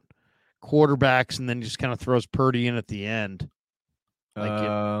about quarterbacks and then just kind of throws Purdy in at the end.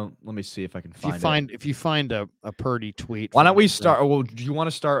 Let me see if I can find it. If you find a Purdy tweet. Why don't we start? Well, do you want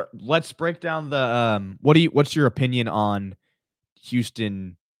to start? Let's break down the what's your opinion on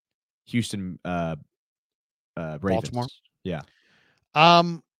Houston Ravens? Baltimore? Yeah.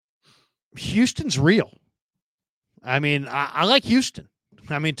 Houston's real. I mean, I like Houston.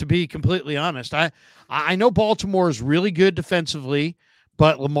 I mean, to be completely honest, I know Baltimore is really good defensively,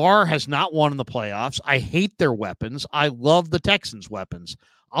 but Lamar has not won in the playoffs. I hate their weapons. I love the Texans' weapons.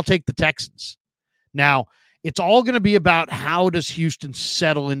 I'll take the Texans. Now, it's all going to be about how does Houston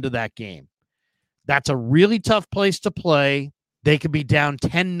settle into that game. That's a really tough place to play. They could be down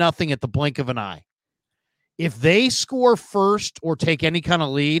 10-0 at the blink of an eye. If they score first or take any kind of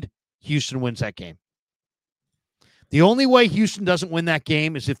lead, Houston wins that game. The only way Houston doesn't win that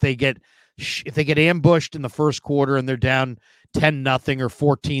game is if they get ambushed in the first quarter and they're down 10-0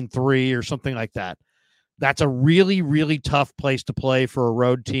 or 14-3 or something like that. That's a really, really tough place to play for a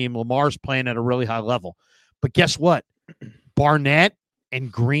road team. Lamar's playing at a really high level. But guess what? Barnett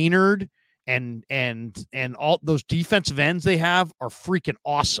and Greenard and all those defensive ends they have are freaking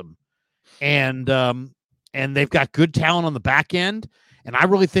awesome. And they've got good talent on the back end. And I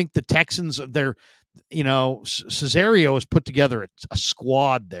really think the Texans, Cesario has put together a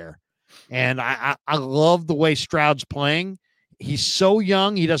squad there. And I love the way Stroud's playing. He's so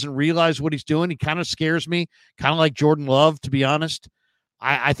young. He doesn't realize what he's doing. He kind of scares me, kind of like Jordan Love, to be honest.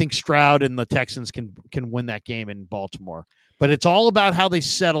 I think Stroud and the Texans can win that game in Baltimore. But it's all about how they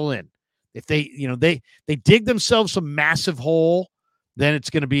settle in. If they dig themselves a massive hole, then it's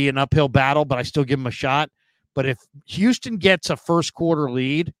going to be an uphill battle, but I still give them a shot. But if Houston gets a first quarter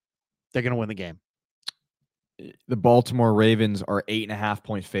lead, they're going to win the game. The Baltimore Ravens are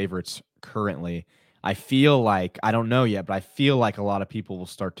 8.5-point favorites currently. I feel like, I don't know yet, but I feel like a lot of people will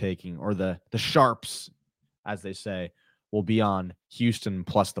start taking, or the sharps, as they say, will be on Houston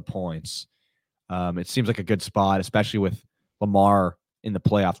plus the points. It seems like a good spot, especially with Lamar in the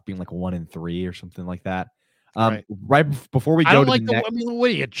playoffs being like 1-3 or something like that. Right before we go to the next, what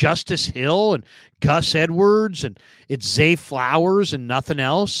are you, Justice Hill and Gus Edwards and it's Zay Flowers and nothing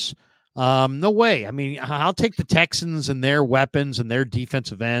else? No way. I mean, I'll take the Texans and their weapons and their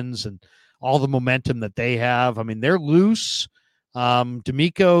defensive ends and all the momentum that they have. I mean, they're loose.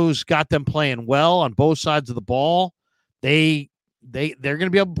 D'Amico's got them playing well on both sides of the ball. They're going to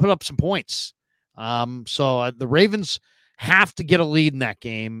be able to put up some points. So the Ravens have to get a lead in that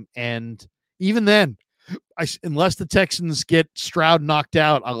game, and even then, Unless the Texans get Stroud knocked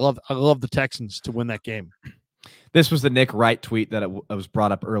out, I love the Texans to win that game. This was the Nick Wright tweet that was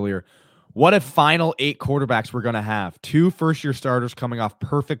brought up earlier. What if final 8 quarterbacks we're going to have? 2 first-year starters coming off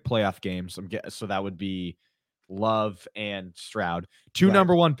perfect playoff games. So that would be Love and Stroud. 2 Right.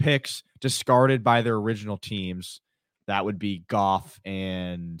 number 1 picks discarded by their original teams. That would be Goff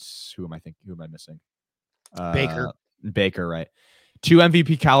and who am I missing? Baker, right. 2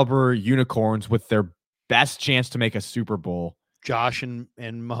 MVP caliber unicorns with their best chance to make a Super Bowl. Josh and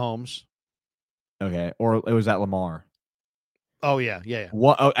Mahomes. Okay, or it was at Lamar. Oh yeah.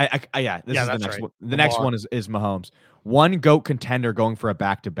 What? Oh, yeah. This is the next right. one. The next one is Mahomes. 1 GOAT contender going for a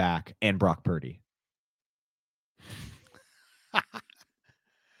back-to-back, and Brock Purdy.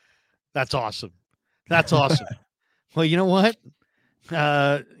 That's awesome. Well, you know what?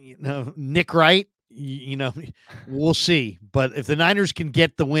 Nick Wright. We'll see. But if the Niners can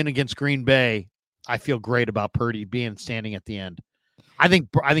get the win against Green Bay, I feel great about Purdy standing at the end. I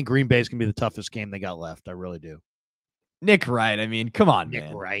think Green Bay is going to be the toughest game they got left. I really do. Nick Wright. I mean, come on, Nick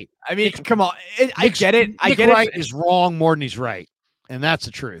man. Wright. I mean, come on. I get it. Nick Wright is wrong more than he's right, and that's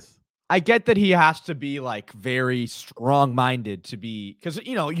the truth. I get that he has to be like very strong-minded to be, because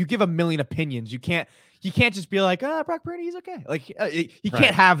you give a million opinions. You can't just be like, Brock Purdy, he's okay. Like he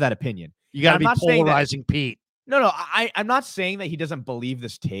can't have that opinion. You got to be polarizing, Pete. No, I'm not saying that he doesn't believe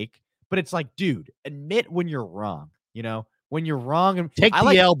this take, but it's like, dude, admit when you're wrong. When you're wrong, and take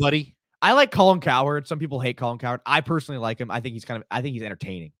the L, buddy. I like Colin Cowherd. Some people hate Colin Cowherd. I personally like him. I think he's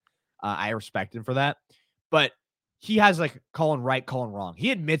entertaining. I respect him for that. But he has like Colin right, Colin wrong.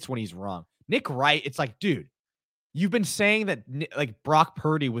 He admits when he's wrong. Nick Wright, it's like, dude, you've been saying that like Brock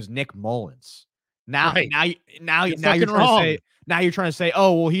Purdy was Nick Mullins. Now you're trying to say,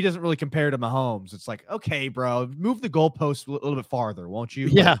 oh, well, he doesn't really compare to Mahomes. It's like, okay, bro, move the goalpost a little bit farther, won't you?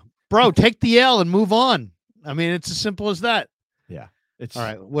 Yeah, bro, take the L and move on. I mean, it's as simple as that. Yeah. All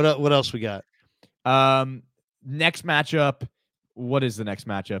right. What else we got? Next matchup. What is the next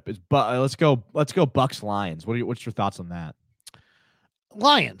matchup? Let's go Bucks Lions. What's your thoughts on that?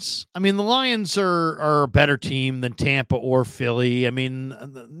 Lions. I mean, the Lions are a better team than Tampa or Philly. I mean,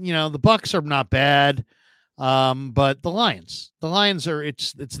 the Bucks are not bad. But the Lions are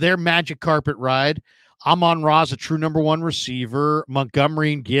it's their magic carpet ride. Amon-Ra's a true number 1 receiver.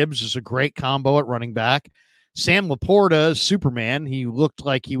 Montgomery and Gibbs is a great combo at running back. Sam Laporta is Superman. He looked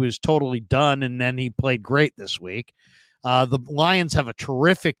like he was totally done, and then he played great this week. The Lions have a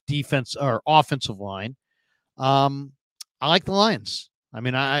terrific defense or offensive line. I like the Lions. I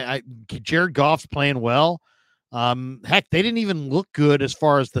mean, Jared Goff's playing well. Heck, they didn't even look good as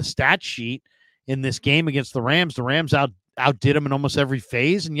far as the stat sheet in this game against the Rams. The Rams outdid them in almost every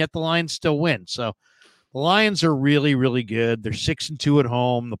phase, and yet the Lions still win. So the Lions are really, really good. They're 6-2 at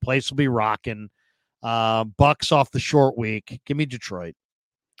home. The place will be rocking. Bucks off the short week. Give me Detroit.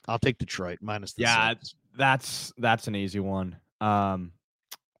 I'll take Detroit minus the 6. That's an easy one.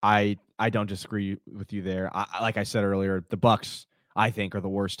 I don't disagree with you there. Like I said earlier, the Bucks, I think, are the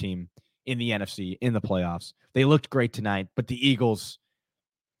worst team in the NFC in the playoffs. They looked great tonight, but the Eagles,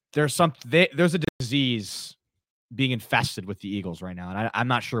 there's a disease being infested with the Eagles right now, and I'm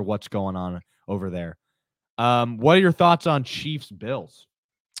not sure what's going on over there. What are your thoughts on Chiefs Bills?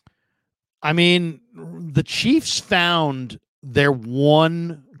 I mean, the Chiefs found their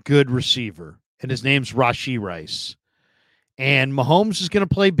one good receiver, and his name's Rashee Rice. And Mahomes is going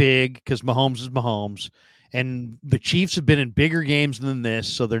to play big because Mahomes is Mahomes. And the Chiefs have been in bigger games than this,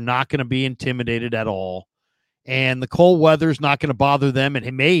 so they're not going to be intimidated at all. And the cold weather is not going to bother them, and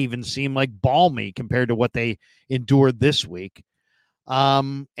it may even seem like balmy compared to what they endured this week.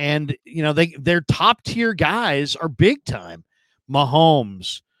 And their top tier guys are big time.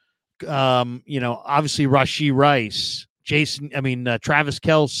 Mahomes, obviously Rashee Rice, Travis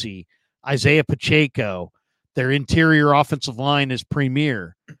Kelce, Isaiah Pacheco. Their interior offensive line is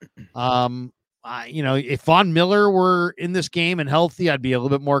premier. If Von Miller were in this game and healthy, I'd be a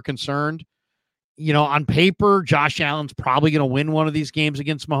little bit more concerned. On paper, Josh Allen's probably going to win one of these games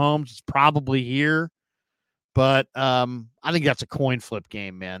against Mahomes. It's probably here. But I think that's a coin flip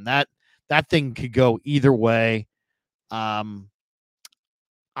game, man. That thing could go either way. I'll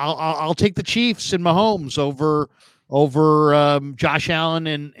take the Chiefs and Mahomes over Josh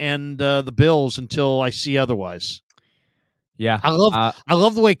Allen and the Bills until I see otherwise. Yeah, I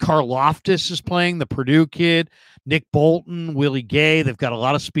love the way Karlaftis is playing, the Purdue kid, Nick Bolton, Willie Gay. They've got a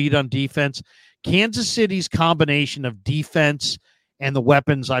lot of speed on defense. Kansas City's combination of defense and the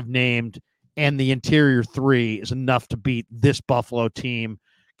weapons I've named and the interior 3 is enough to beat this Buffalo team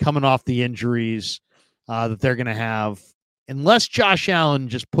coming off the injuries that they're going to have. Unless Josh Allen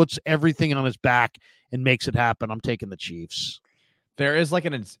just puts everything on his back and makes it happen. I'm taking the Chiefs. There is like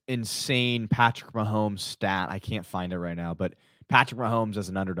an insane Patrick Mahomes stat. I can't find it right now, but Patrick Mahomes as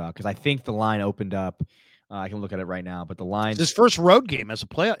an underdog, because I think the line opened up. I can look at it right now, but the line, his first road game as in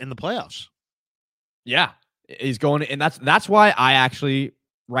the playoffs. Yeah, he's going, and that's why I actually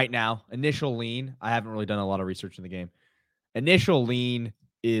right now initial lean. I haven't really done a lot of research in the game. Initial lean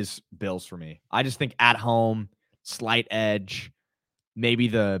is Bills for me. I just think at home, slight edge, maybe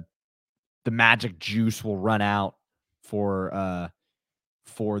the magic juice will run out for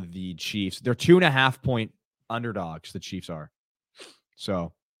the Chiefs. They're 2.5 point underdogs. The Chiefs are.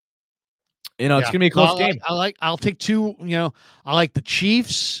 So, it's gonna be a close game. I'll take two. I like the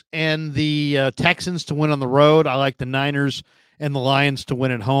Chiefs and the Texans to win on the road. I like the Niners and the Lions to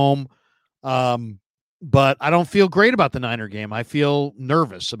win at home. But I don't feel great about the Niner game. I feel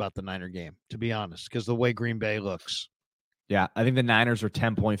nervous about the Niner game, to be honest, because the way Green Bay looks. Yeah, I think the Niners are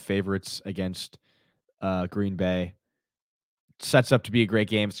 10-point favorites against Green Bay. Sets up to be a great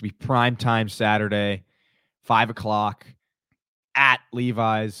game. It's going to be prime time Saturday, 5:00 at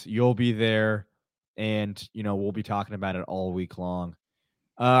Levi's. You'll be there, and we'll be talking about it all week long.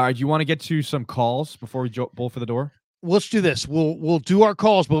 Do you want to get to some calls before we bowl for the door? Let's do this. We'll do our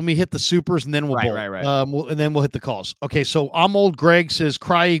calls, but let me hit the supers and then we'll bowl. Right. And then we'll hit the calls. Okay, so I'm old Greg says,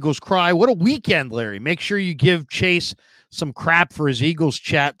 "Cry Eagles, cry." What a weekend, Larry. Make sure you give Chase some crap for his Eagles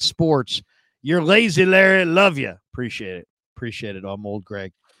chat sports. You're lazy, Larry. Love you. Appreciate it. I'm old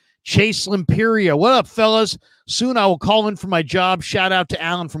Greg. Chase Limperia. What up, fellas? Soon I will call in for my job. Shout out to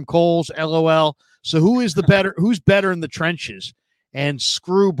Alan from Coles. LOL. So who's better in the trenches? And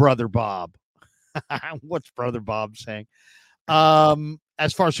screw Brother Bob. What's Brother Bob saying?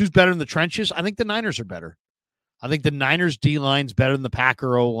 As far as who's better in the trenches, I think the Niners are better. I think the Niners D-line's better than the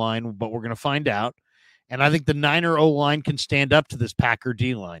Packer O-line, but we're going to find out. And I think the Niner O-line can stand up to this Packer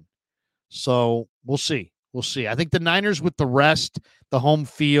D-line. So we'll see. I think the Niners with the rest, the home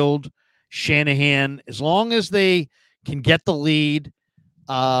field, Shanahan, as long as they can get the lead,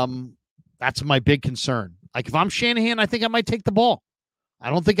 that's my big concern. Like if I'm Shanahan, I think I might take the ball. I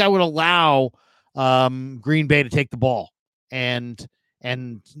don't think I would allow Green Bay to take the ball and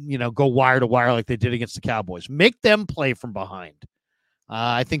go wire to wire like they did against the Cowboys. Make them play from behind.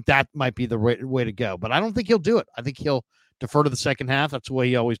 I think that might be the way to go, but I don't think he'll do it. I think he'll defer to the second half. That's the way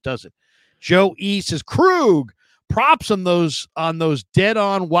he always does it. Joe E says, Krug, props on those dead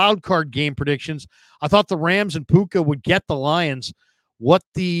on wild card game predictions. I thought the Rams and Puka would get the Lions. What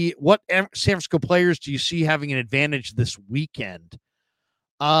San Francisco players do you see having an advantage this weekend?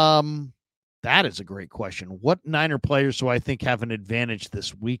 That is a great question. What Niner players do I think have an advantage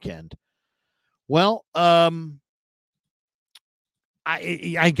this weekend? Well, I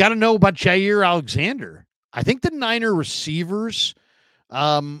got to know about Jair Alexander. I think the Niner receivers,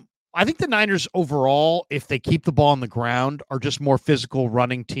 I think the Niners overall, if they keep the ball on the ground, are just more physical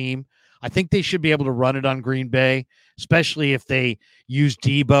running team. I think they should be able to run it on Green Bay, especially if they use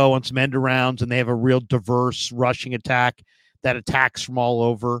Debo on some end arounds and they have a real diverse rushing attack that attacks from all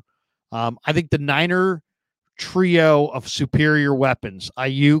over. I think the Niner trio of superior weapons,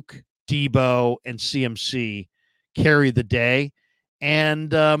 Ayuk, Debo, and CMC, carry the day. And,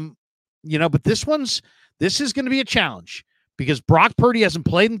 but this is going to be a challenge because Brock Purdy hasn't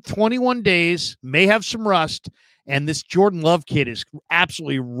played in 21 days, may have some rust, and this Jordan Love kid is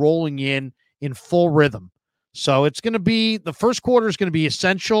absolutely rolling in full rhythm. So it's going to be, the first quarter is going to be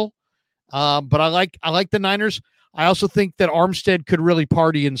essential. But I like the Niners. I also think that Armstead could really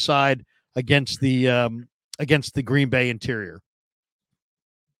party inside against the Green Bay interior.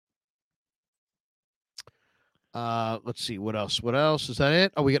 Let's see what else. Is that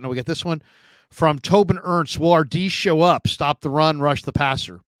it? Oh, we got this one from Tobin Ernst. Will our D show up? Stop the run, rush the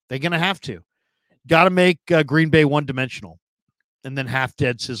passer. They're gonna have to. Got to make Green Bay one-dimensional. And then Half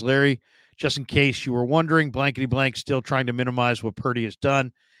Dead says, Larry, just in case you were wondering, blankety blank still trying to minimize what Purdy has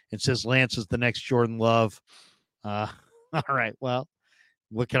done. It says Lance is the next Jordan Love. All right. Well,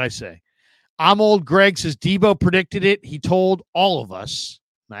 what can I say? I'm old Greg says Debo predicted it. He told all of us.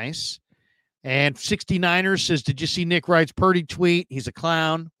 Nice. And 69ers says, did you see Nick Wright's Purdy tweet? He's a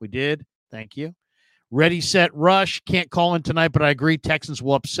clown. We did. Thank you. Ready, set, rush. Can't call in tonight, but I agree. Texans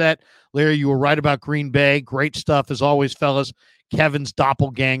will upset. Larry, you were right about Green Bay. Great stuff as always, fellas. Kevin's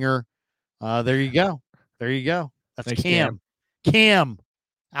doppelganger. There you go. That's Thanks, Cam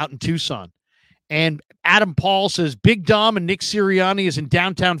out in Tucson. And Adam Paul says, Big Dom and Nick Sirianni is in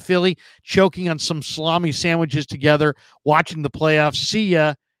downtown Philly, choking on some salami sandwiches together, watching the playoffs. See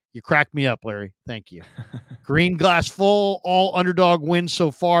ya. You cracked me up, Larry. Thank you. Green glass full. All underdog wins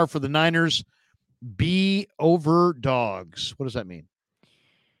so far for the Niners. Be over dogs. What does that mean?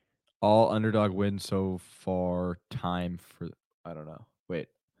 All underdog wins so far. Time for I don't know. Wait.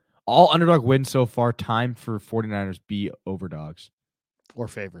 All underdog wins so far. Time for 49ers be overdogs. Or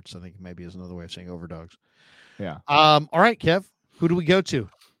favorites, I think maybe is another way of saying overdogs. Yeah. All right, Kev. Who do we go to?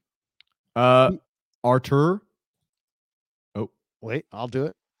 Artur. Oh, wait, I'll do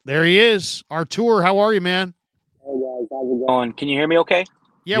it. There he is. Artur, how are you, man? Hey guys, how's it going? Can you hear me okay?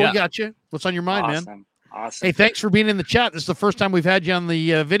 Yeah, we got you. What's on your mind, man? Awesome. Hey, thanks for being in the chat. This is the first time we've had you on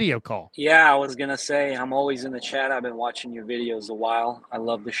the video call. Yeah, I was going to say, I'm always in the chat. I've been watching your videos a while. I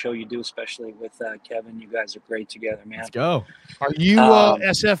love the show you do, especially with Kevin. You guys are great together, man. Let's go. Are you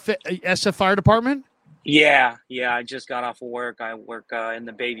SF Fire Department? Yeah. I just got off of work. I work in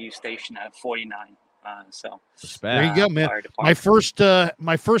the Bayview station at 49. So respect. There you go, man.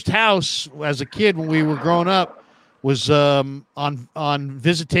 My first house as a kid when we were growing up was on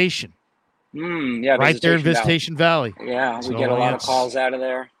Visitation. Yeah, right there in Visitation Valley. Yeah, we get a lot of calls out of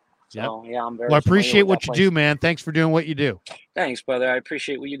there. So yeah, I'm very. Well, I appreciate what you do, man. Thanks for doing what you do. Thanks, brother. I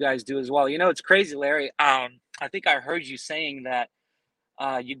appreciate what you guys do as well. You know, it's crazy, Larry. I think I heard you saying that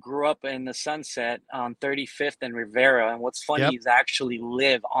you grew up in the Sunset on 35th and Rivera, and what's funny is I actually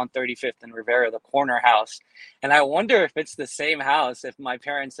live on 35th and Rivera, the corner house. And I wonder if it's the same house if my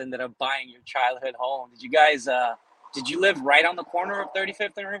parents ended up buying your childhood home. Did you guys? Did you live right on the corner of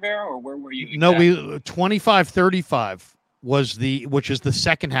 35th and Rivera, or where were you exactly? No, we 2535 was which is the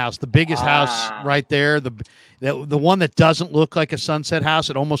second house, the biggest house right there. The one that doesn't look like a Sunset house.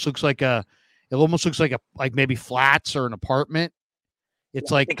 It almost looks like like maybe flats or an apartment.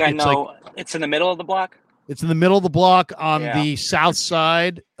 It's like I know. It's in the middle of the block. It's in the middle of the block on the south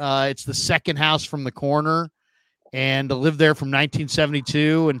side. It's the second house from the corner, and I lived there from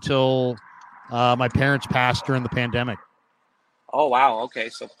 1972 until my parents passed during the pandemic. Oh, wow. Okay.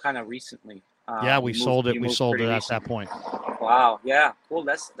 So kind of recently. Yeah, we sold it. We sold it at that point. Wow. Yeah. Cool.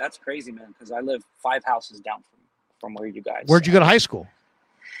 That's crazy, man. Because I live 5 houses down from where you guys. Where'd you go to high school?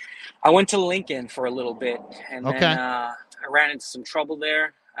 I went to Lincoln for a little bit, and then I ran into some trouble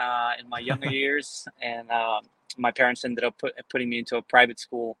there in my younger years, and my parents ended up putting me into a private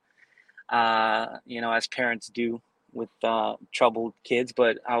school. As parents do with troubled kids,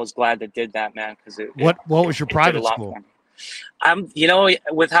 but I was glad they did that, man. Because what was your private school?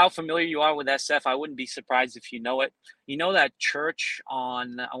 With how familiar you are with SF, I wouldn't be surprised if you know it. You know that church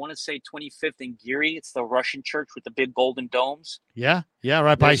on, I want to say 25th and Geary. It's the Russian church with the big golden domes. Yeah,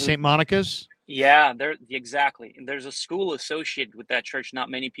 right by St. Monica's. Yeah, exactly. And there's a school associated with that church not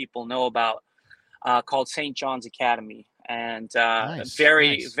many people know about, called St. John's Academy, and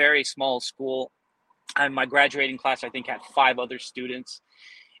very small school. And my graduating class, I think, had 5 other students.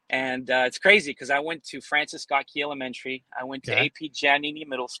 And it's crazy because I went to Francis Scott Key Elementary. I went to AP Giannini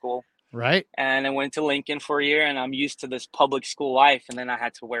Middle School. Right. And I went to Lincoln for a year, and I'm used to this public school life. And then I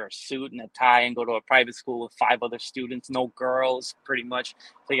had to wear a suit and a tie and go to a private school with 5 other students, no girls, pretty much.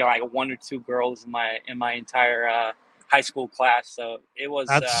 I think like 1 or 2 girls in my entire high school class. So it was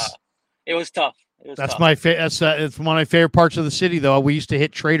tough. That's my it's one of my favorite parts of the city, though. We used to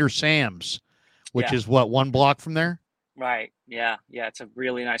hit Trader Sam's, which is 1 block from there. Right. Yeah. It's a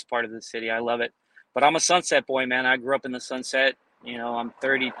really nice part of the city. I love it. But I'm a Sunset boy, man. I grew up in the Sunset. I'm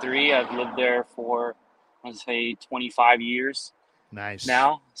 33. I've lived there for, I'd say, 25 years. Nice.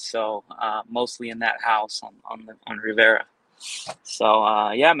 Now, so mostly in that house on Rivera.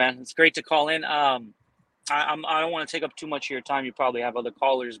 So yeah, man, it's great to call in. I don't want to take up too much of your time. You probably have other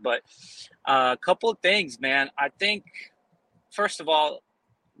callers, but a couple of things, man. I think, first of all,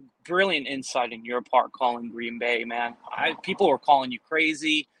 brilliant insight in your part calling Green Bay, man. People were calling you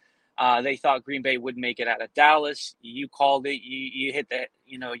crazy. They thought Green Bay wouldn't make it out of Dallas. You called it. You hit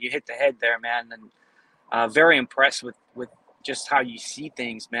the head there, man. And very impressed with just how you see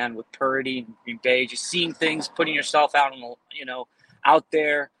things, man. With Purdy and Green Bay, just seeing things, putting yourself out out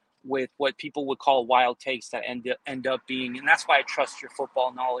there with what people would call wild takes that end up being, and that's why I trust your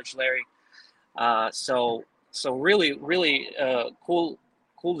football knowledge, Larry. So really, really cool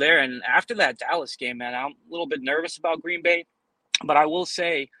there. And after that Dallas game, man, I'm a little bit nervous about Green Bay, but I will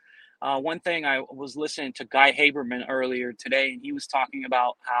say one thing. I was listening to Guy Haberman earlier today, and he was talking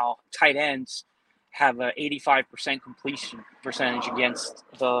about how tight ends have an 85% completion percentage against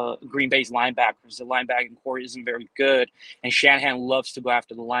the Green Bay's linebackers. The linebacking core isn't very good, and Shanahan loves to go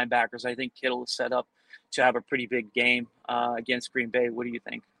after the linebackers. I think Kittle is set up to have a pretty big game against Green Bay. What do you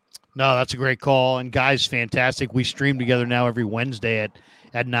think? No, that's a great call. And Guy's fantastic. We stream together now every Wednesday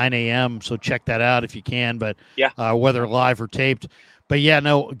at 9 a.m., so check that out if you can, but whether live or taped. But yeah,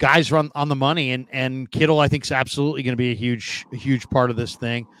 no, Guy's run on the money, and Kittle, I think, is absolutely going to be a huge part of this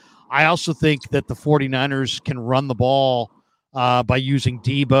thing. I also think that the 49ers can run the ball by using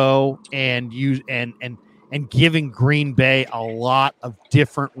Debo and giving Green Bay a lot of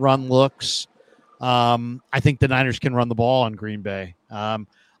different run looks. I think the Niners can run the ball on Green Bay.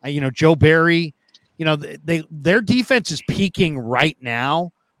 Joe Barry, their defense is peaking right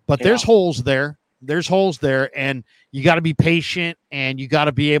now, but there's holes there. There's holes there, and you got to be patient, and you got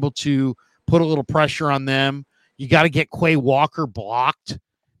to be able to put a little pressure on them. You got to get Quay Walker blocked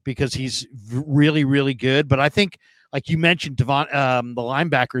because he's really, really good. But I think, like you mentioned, the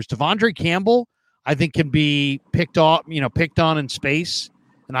linebackers, Devondre Campbell, I think can be picked on in space,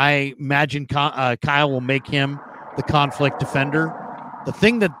 and I imagine Kyle will make him the conflict defender. The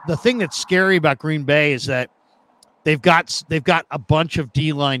thing that's scary about Green Bay is that they've got a bunch of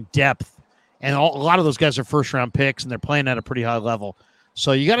D-line depth, and a lot of those guys are first-round picks, and they're playing at a pretty high level.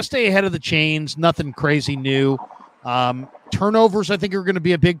 So you got to stay ahead of the chains. Nothing crazy new. Turnovers, I think, are going to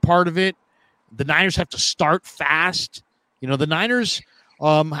be a big part of it. The Niners have to start fast. The Niners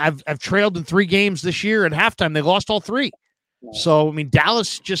have trailed in 3 games this year. At halftime, they lost all 3. So, I mean,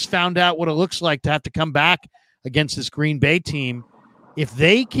 Dallas just found out what it looks like to have to come back against this Green Bay team. If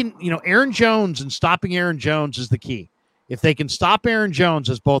they can, Aaron Jones, and stopping Aaron Jones is the key. If they can stop Aaron Jones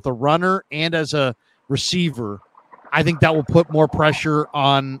as both a runner and as a receiver, I think that will put more pressure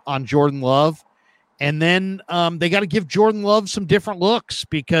on Jordan Love. And then they got to give Jordan Love some different looks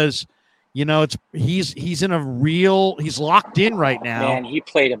because, he's he's locked in right now. Man, he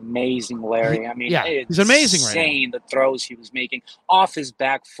played amazing, Larry. I mean, he's amazing right now. Insane the throws he was making off his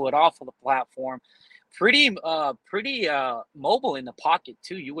back foot, off of the platform. Pretty mobile in the pocket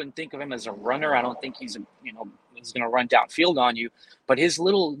too. You wouldn't think of him as a runner. I don't think he's going to run downfield on you, but his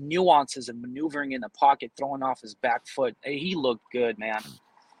little nuances and maneuvering in the pocket, throwing off his back foot, he looked good, man.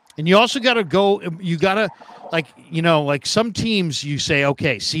 And you also got to go. You got to, like some teams, you say,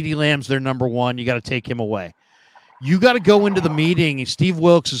 okay, CeeDee Lamb's their number one. You got to take him away. You got to go into the meeting, and Steve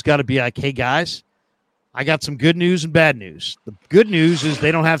Wilks has got to be like, hey guys, I got some good news and bad news. The good news is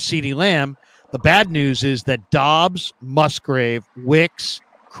they don't have CeeDee Lamb. The bad news is that Dobbs, Musgrave, Wicks,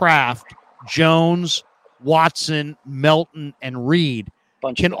 Kraft, Jones, Watson, Melton, and Reed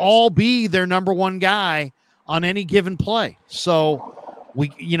can all be their number one guy on any given play. So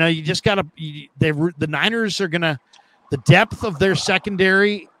you just got to. The Niners are gonna. The depth of their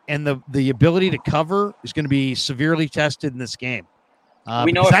secondary and the ability to cover is going to be severely tested in this game.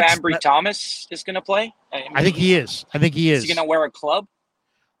 We know if Ambry Thomas is going to play. I think he is. Is he going to wear a club?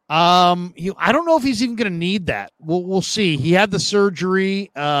 I don't know if he's even going to need that. We'll see. He had the surgery.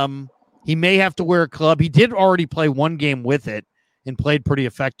 He may have to wear a club. He did already play 1 game with it and played pretty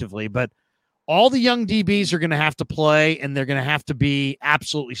effectively. But all the young DBs are going to have to play, and they're going to have to be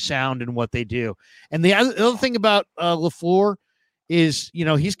absolutely sound in what they do. And the other thing about LaFleur is,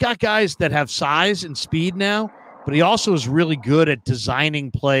 he's got guys that have size and speed now, but he also is really good at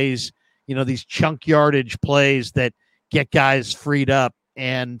designing plays, these chunk yardage plays that get guys freed up.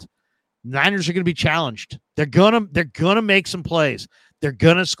 And Niners are going to be challenged. They're gonna make some plays. They're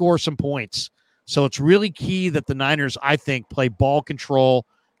gonna score some points. So it's really key that the Niners, I think, play ball control,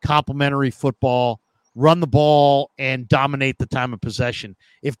 complementary football, run the ball, and dominate the time of possession.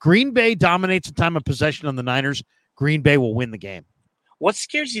 If Green Bay dominates the time of possession on the Niners, Green Bay will win the game. What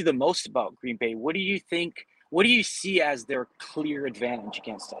scares you the most about Green Bay? What do you think? What do you see as their clear advantage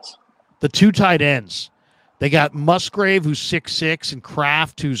against us? The 2 tight ends. They got Musgrave, who's 6'6", and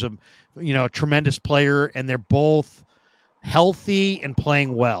Kraft, who's a tremendous player, and they're both healthy and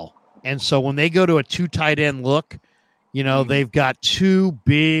playing well. And so when they go to a 2 tight end look, they've got 2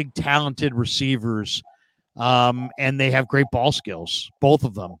 big, talented receivers, and they have great ball skills, both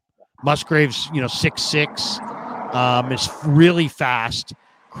of them. Musgrave's 6'6", is really fast.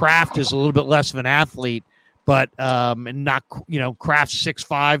 Kraft is a little bit less of an athlete, but and not Kraft's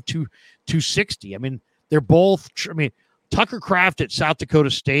 6'5", 260. I mean. They're both. Tucker Kraft at South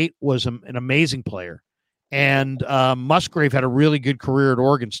Dakota State was an amazing player, and Musgrave had a really good career at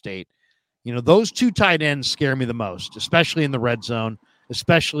Oregon State. Those 2 tight ends scare me the most, especially in the red zone,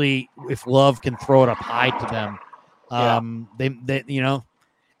 especially if Love can throw it up high to them. They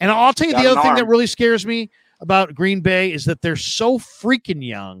and I'll tell you the other thing that really scares me about Green Bay is that they're so freaking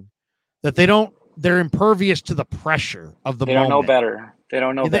young that they're impervious to the pressure of the moment. They don't know better. They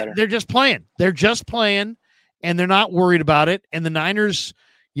don't know better. They're just playing. And they're not worried about it. And the Niners,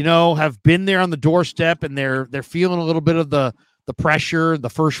 have been there on the doorstep, and they're feeling a little bit of the pressure, the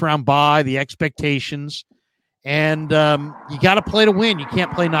first round bye, the expectations. And you got to play to win. You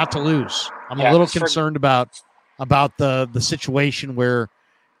can't play not to lose. I'm a little concerned about the situation where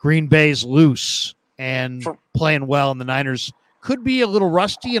Green Bay's loose and playing well, and the Niners could be a little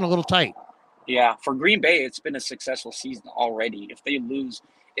rusty and a little tight. Yeah, for Green Bay, it's been a successful season already. If they lose,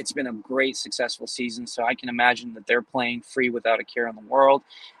 it's been a great, successful season. So I can imagine that they're playing free without a care in the world.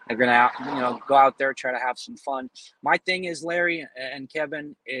 They're gonna, go out there, try to have some fun. My thing is, Larry and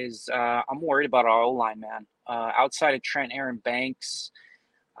Kevin, is I'm worried about our O line, man. Outside of Trent Aaron Banks,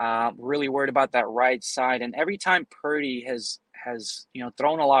 really worried about that right side. And every time Purdy has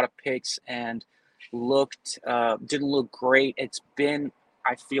thrown a lot of picks and didn't look great, it's been,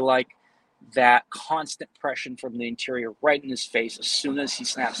 I feel like, that constant pressure from the interior right in his face as soon as he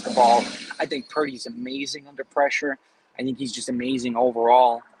snaps the ball. I think Purdy's amazing under pressure. I think he's just amazing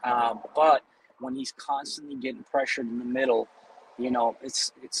overall. But when he's constantly getting pressured in the middle,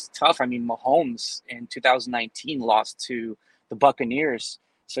 it's tough. I mean, Mahomes in 2019 lost to the Buccaneers.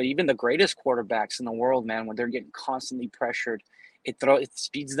 So even the greatest quarterbacks in the world, man, when they're getting constantly pressured, it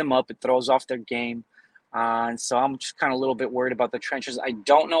speeds them up. It throws off their game. And so I'm just kind of a little bit worried about the trenches. I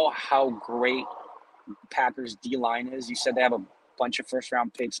don't know how great Packers D-line is. You said they have a bunch of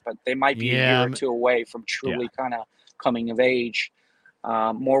first-round picks, but they might be a year or two away from truly kind of coming of age.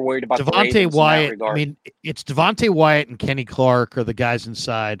 More worried about Devontae Wyatt. I mean, it's Devontae Wyatt and Kenny Clark are the guys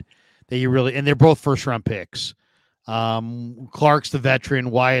inside that you really – and they're both first-round picks. Clark's the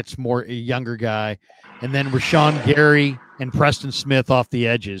veteran. Wyatt's more a younger guy. And then Rashawn Gary and Preston Smith off the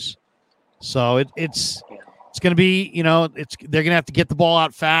edges. So it's going to be, they're going to have to get the ball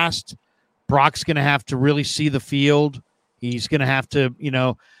out fast. Brock's going to have to really see the field. He's going to have to,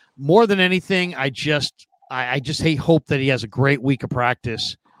 more than anything, I just hope that he has a great week of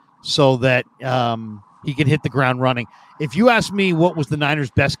practice so that he can hit the ground running. If you ask me what was the Niners'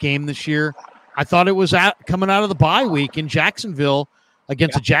 best game this year, I thought it was coming out of the bye week in Jacksonville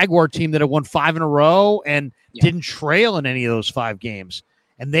against a Jaguar team that had won 5 in a row and didn't trail in any of those 5 games.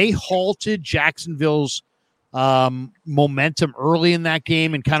 And they halted Jacksonville's momentum early in that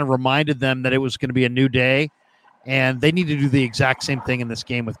game and kind of reminded them that it was going to be a new day. And they need to do the exact same thing in this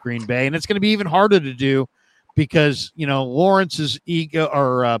game with Green Bay. And it's going to be even harder to do because, Lawrence's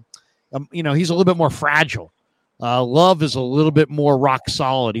ego he's a little bit more fragile. Love is a little bit more rock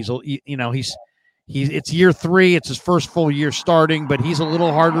solid. It's year 3. It's his first full year starting, but he's a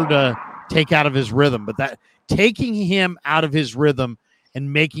little harder to take out of his rhythm. But that taking him out of his rhythm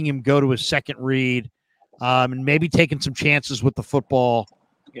and making him go to his second read and maybe taking some chances with the football.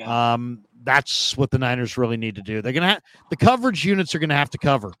 That's what the Niners really need to do. They're going to have the coverage units are going to have to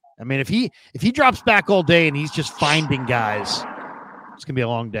cover. I mean, if he drops back all day and he's just finding guys, it's going to be a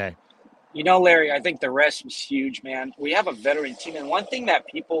long day. Larry, I think the rest was huge, man. We have a veteran team. And one thing that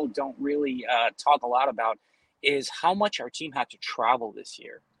people don't really talk a lot about is how much our team had to travel this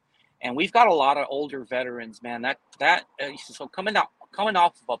year. And we've got a lot of older veterans, man. So coming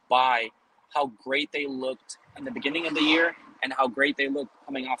off of a bye, how great they looked in the beginning of the year and how great they look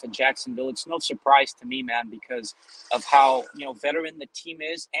coming off of Jacksonville. It's no surprise to me, man, because of how, veteran the team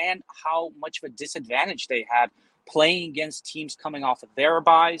is and how much of a disadvantage they had playing against teams coming off of their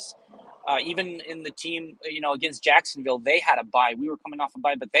byes. Even in the team, against Jacksonville, they had a bye. We were coming off a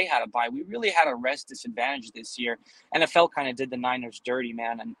bye, but they had a bye. We really had a rest disadvantage this year. NFL kind of did the Niners dirty,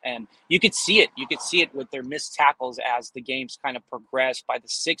 man. And you could see it. You could see it with their missed tackles as the games kind of progressed. By the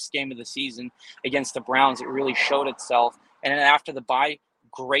 6th game of the season against the Browns, it really showed itself. And then after the bye,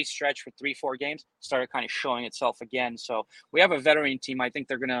 great stretch for 3-4 games, started kind of showing itself again. So we have a veteran team. I think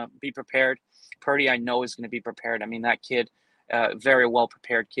they're going to be prepared. Purdy, I know, is going to be prepared. I mean, that kid, very well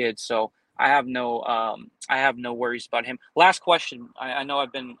prepared kid. So I have no worries about him. Last question. I know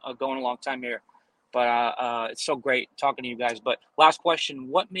I've been going a long time here, but it's so great talking to you guys. But last question: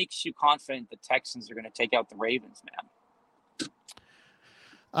 what makes you confident the Texans are going to take out the Ravens,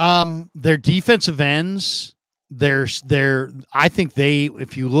 man? Their defensive ends. I think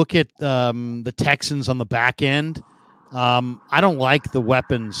if you look at the Texans on the back end, I don't like the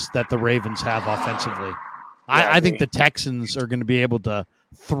weapons that the Ravens have offensively. I think the Texans are going to be able to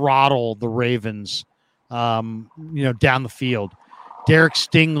throttle the Ravens, down the field. Derek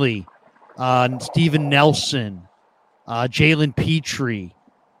Stingley, Steven Nelson, Jalen Petrie,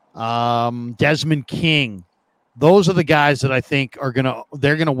 Desmond King. Those are the guys that I think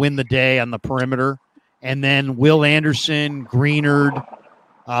they're going to win the day on the perimeter. And then Will Anderson, Greenard,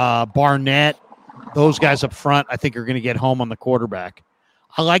 Barnett, those guys up front, I think are going to get home on the quarterback.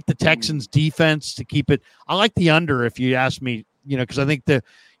 I like the Texans defense to keep it. I like the under, if you ask me, because I think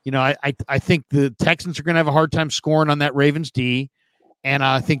I think the Texans are going to have a hard time scoring on that Ravens D, and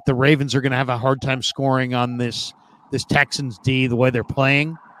I think the Ravens are going to have a hard time scoring on this Texans D the way they're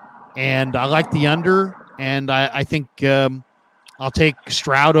playing. And I like the under, and I think I'll take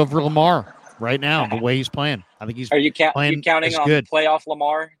Stroud over Lamar right now, the way he's playing. I think he's Are you playing counting as on good. playoff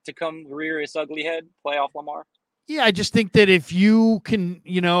Lamar to come rear his ugly head? Playoff Lamar? Yeah, I just think that if you can,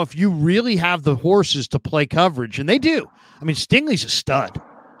 if you really have the horses to play coverage, and they do. I mean, Stingley's a stud.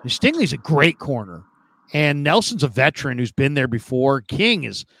 Stingley's a great corner, and Nelson's a veteran who's been there before.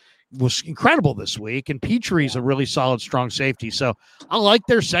 King was incredible this week, and Petrie's a really solid, strong safety. So I like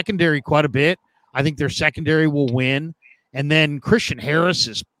their secondary quite a bit. I think their secondary will win, and then Christian Harris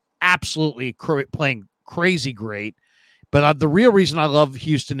is absolutely playing crazy great. But the real reason I love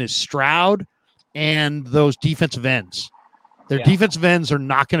Houston is Stroud and those defensive ends. Their defensive ends are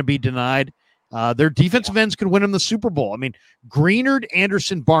not going to be denied. Their defensive ends could win them the Super Bowl. I mean, Greenard,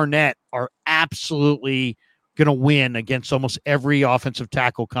 Anderson, Barnett are absolutely going to win against almost every offensive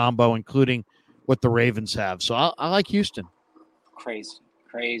tackle combo, including what the Ravens have. So I like Houston. Crazy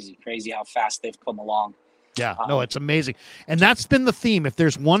how fast they've come along. Yeah, no, it's amazing. And that's been the theme. If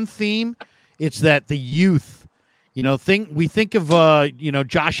there's one theme, it's that the youth, we think of,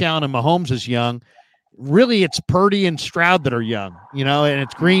 Josh Allen and Mahomes as young. Really, it's Purdy and Stroud that are young, and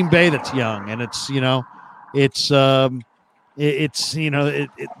it's Green Bay that's young. And it's, the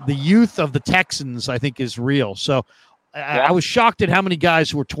youth of the Texans, I think, is real. So I was shocked at how many guys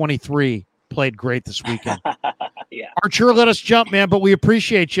who were 23 played great this weekend. Yeah. Archer, let us jump, man, but we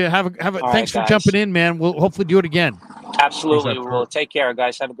appreciate you. Thanks for jumping in, man. We'll hopefully do it again. Absolutely. We'll take care,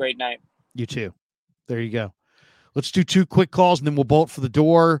 guys. Have a great night. You too. There you go. Let's do 2 quick calls, and then we'll bolt for the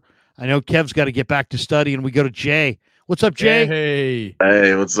door. I know Kev's got to get back to study, and we go to Jay. What's up, Jay?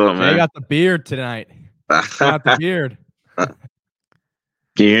 Hey, what's up, man? I got the beard tonight. Got the beard. Can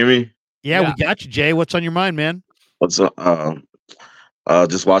you hear me? Yeah, we got you, Jay. What's on your mind, man? What's up?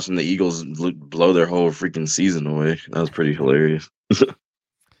 Just watching the Eagles blow their whole freaking season away. That was pretty hilarious. The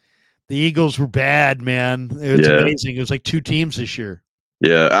Eagles were bad, man. It was amazing. It was like 2 teams this year.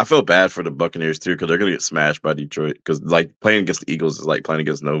 Yeah, I feel bad for the Buccaneers too because they're gonna get smashed by Detroit. Because playing against the Eagles is like playing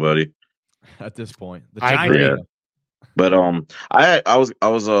against nobody at this point. I agree. Yeah. But I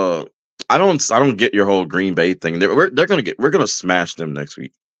don't get your whole Green Bay thing. We're gonna smash them next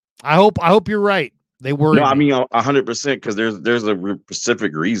week. I hope you're right. They were. No, I mean 100% because there's a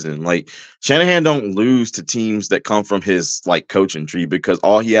specific reason. Like Shanahan don't lose to teams that come from his coaching tree because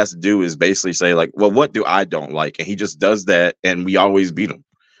all he has to do is basically say well, what do I don't like, and he just does that, and we always beat him.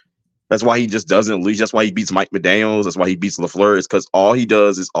 That's why he just doesn't lose. That's why he beats Mike McDaniels. That's why he beats LaFleur. Is because all he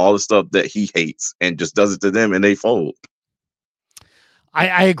does is all the stuff that he hates and just does it to them, and they fold.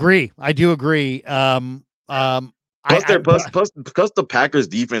 I agree. I do agree. Plus, the Packers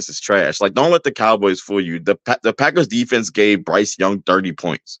defense is trash. Don't let the Cowboys fool you. The Packers defense gave Bryce Young 30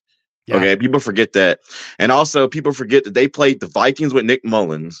 points. Yeah. Okay, people forget that, and also people forget that they played the Vikings with Nick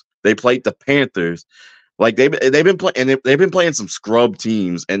Mullins. They played the Panthers. They've been playing some scrub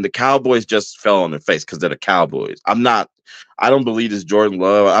teams, and the Cowboys just fell on their face because they're the Cowboys. I don't believe this Jordan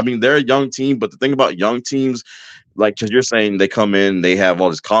Love. I mean, they're a young team, but the thing about young teams, because you're saying they come in, they have all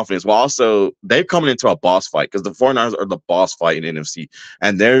this confidence. Well, also they're coming into a boss fight because the 49ers are the boss fight in NFC.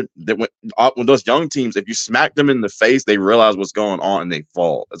 And when those young teams, if you smack them in the face, they realize what's going on and they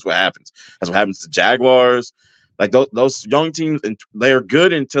fall. That's what happens. That's what happens to Jaguars. Those young teams, and they're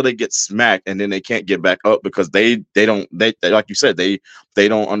good until they get smacked, and then they can't get back up because they don't like you said, they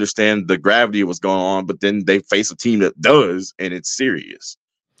don't understand the gravity of what's going on. But then they face a team that does, and it's serious.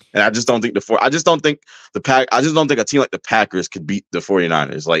 And I just don't think a team like the Packers could beat the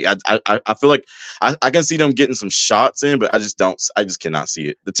 49ers. I feel like I can see them getting some shots in, but I just cannot see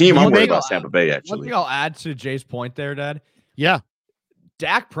it. The team I'm worried about Tampa Bay, actually. One thing I'll add to Jay's point there, Dad. Yeah.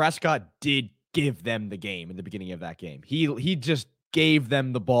 Dak Prescott did give them the game in the beginning of that game. He just gave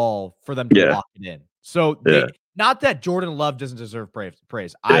them the ball for them to lock it in. So not that Jordan Love doesn't deserve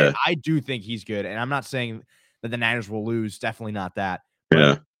praise. Yeah. I do think he's good. And I'm not saying that the Niners will lose. Definitely not that.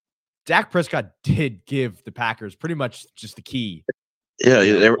 Yeah. Dak Prescott did give the Packers pretty much just the key. Yeah,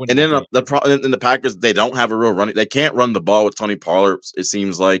 and then the problem in the Packers, they don't have a real running. They can't run the ball with Tony Pollard. It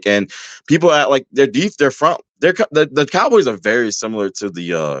seems like, and people act like the Cowboys are very similar to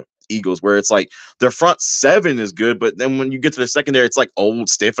the Eagles, where it's their front seven is good, but then when you get to the secondary, it's old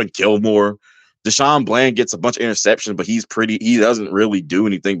Stephen Gilmore. Deshaun Bland gets a bunch of interceptions, but he doesn't really do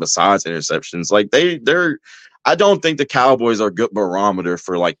anything besides interceptions. I don't think the Cowboys are a good barometer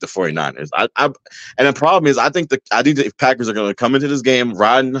for the 49ers. And the problem is I think the Packers are going to come into this game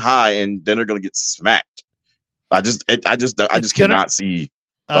riding high, and then they're going to get smacked. I just cannot see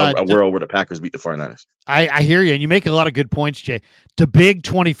a world where the Packers beat the 49ers. I hear you, and you make a lot of good points, Jay. The Big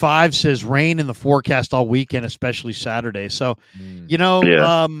 25 says rain in the forecast all weekend, especially Saturday. So, that's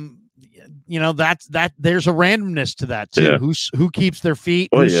there's a randomness to that too. Yeah. Who keeps their feet?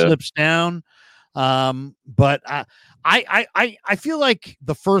 Who slips down? But I feel like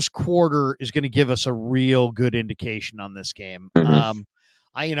the first quarter is going to give us a real good indication on this game. Mhm.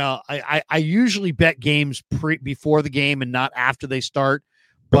 I usually bet games before the game and not after they start,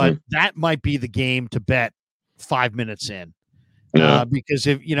 but that might be the game to bet 5 minutes in. Yeah. Because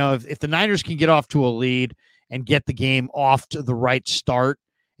if the Niners can get off to a lead and get the game off to the right start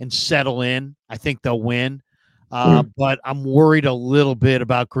and settle in, I think they'll win. But I'm worried a little bit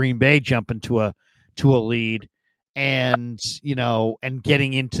about Green Bay jumping to a lead and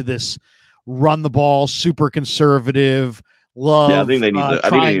getting into this run the ball, super conservative. Love. Yeah, I think they need to. I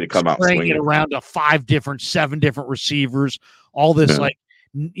think they need to come out swinging it around to 7 different receivers. All this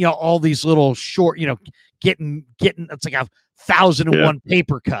all these little short, getting. It's like 1,001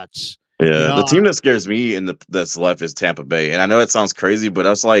 paper cuts. Yeah, the team that scares me that's left is Tampa Bay. And I know it sounds crazy, but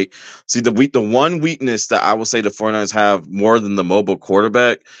that's like, see, the one weakness that I would say the 49ers have more than the mobile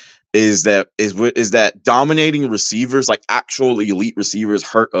quarterback is that dominating receivers, like actual elite receivers,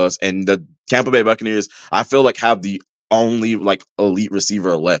 hurt us. And the Tampa Bay Buccaneers, I feel like, have the only like elite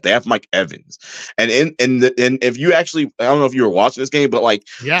receiver left. They have Mike Evans, and if you actually, I don't know if you were watching this game, but like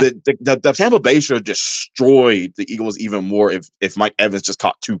the Tampa Bay should have destroyed the Eagles even more if Mike Evans just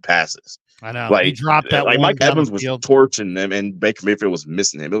caught 2 passes. I know. Like, he dropped that like one Mike Evans was torching them, and Baker Mayfield was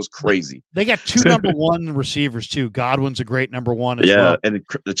missing him. It was crazy. They got 2 number 1 receivers too. Godwin's a great number 1 as well. And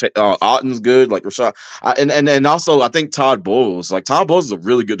Otten's good. Like Rashad, and also I think Todd Bowles. Like Todd Bowles is a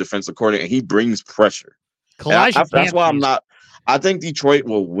really good defensive coordinator, and he brings pressure. That's why I'm not. I think Detroit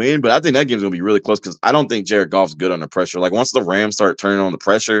will win, but I think that game's gonna be really close because I don't think Jared Goff's good under pressure. Like once the Rams start turning on the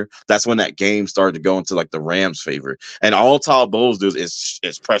pressure, that's when that game started to go into like the Rams' favor. And all Todd Bowles does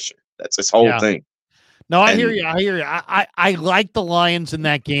is pressure. That's his whole thing. No, I hear you. I like the Lions in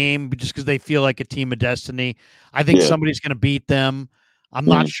that game just because they feel like a team of destiny. I think somebody's going to beat them. I'm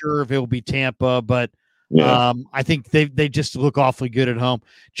not sure if it will be Tampa, but I think they just look awfully good at home.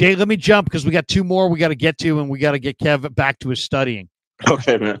 Jay, let me jump because we got 2 more we got to get to, and we got to get Kev back to his studying.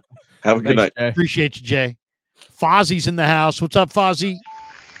 Okay, man. Have a good night. Appreciate you, Jay. Fozzie's in the house. What's up, Fozzie?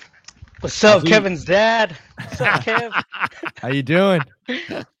 What's up, Kevin's dad? What's up, Kev? How you doing?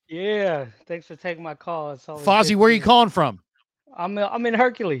 Yeah, thanks for taking my call. Fozzie, where are you calling from? I'm in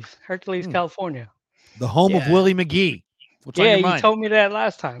Hercules, California. The home of Willie McGee. What's on your mind? You told me that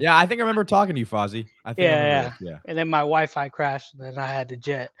last time. Yeah, I think I remember talking to you, Fozzie. Yeah. And then my Wi-Fi crashed, and then I had to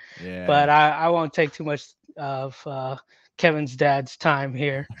jet. Yeah. But I won't take too much of Kevin's dad's time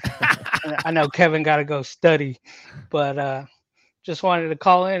here. I know Kevin got to go study, but just wanted to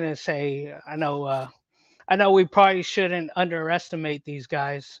call in and say I know we probably shouldn't underestimate these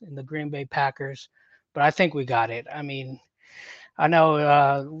guys in the Green Bay Packers, but I think we got it. I mean, I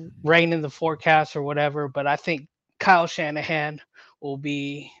know rain in the forecast or whatever, but I think Kyle Shanahan will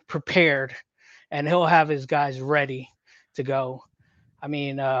be prepared and he'll have his guys ready to go. I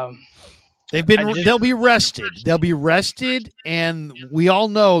mean, they'll be rested. They'll be rested, and we all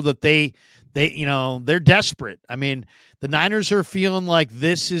know that they're desperate. I mean, the Niners are feeling like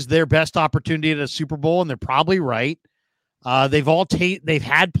this is their best opportunity at a Super Bowl, and they're probably right. They've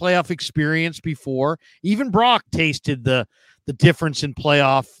had playoff experience before. Even Brock tasted the difference in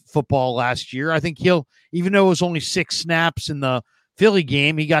playoff football last year. I think even though it was only 6 snaps in the Philly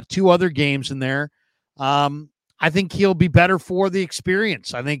game, he got 2 other games in there. I think he'll be better for the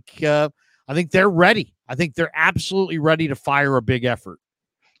experience. I think they're ready. I think they're absolutely ready to fire a big effort.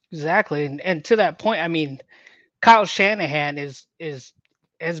 Exactly, and to that point, I mean, Kyle Shanahan has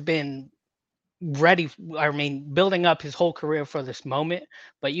been ready. I mean, building up his whole career for this moment,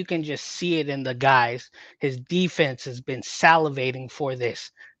 but you can just see it in the guys. His defense has been salivating for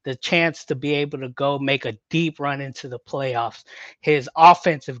this, the chance to be able to go make a deep run into the playoffs. His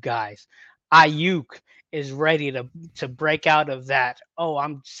offensive guys, Ayuk is ready to break out of that. Oh,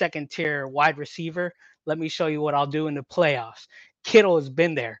 I'm second tier wide receiver. Let me show you what I'll do in the playoffs. Kittle has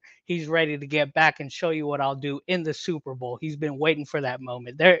been there. He's ready to get back and show you what I'll do in the Super Bowl. He's been waiting for that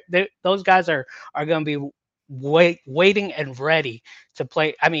moment. Those guys are going to be waiting and ready to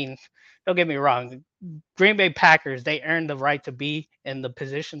play. I mean, don't get me wrong. Green Bay Packers, they earned the right to be in the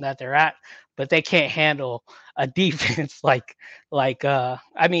position that they're at, but they can't handle a defense like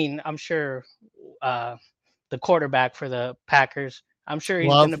I mean, I'm sure the quarterback for the Packers, I'm sure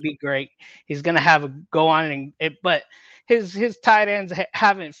he's going to be great. He's going to have a go on but his tight ends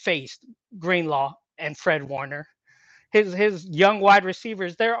haven't faced Greenlaw and Fred Warner. His young wide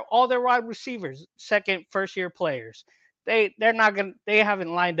receivers, all their wide receivers, first year players. They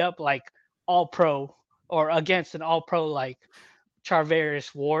haven't lined up like all pro or against an all pro like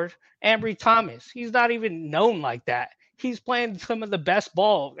Charvarius Ward. Ambry Thomas, he's not even known like that. he's playing some of the best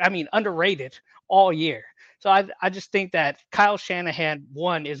ball. I mean, underrated all year. So I just think that Kyle Shanahan,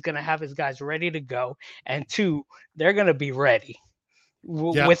 one, is going to have his guys ready to go, and two, they're going to be ready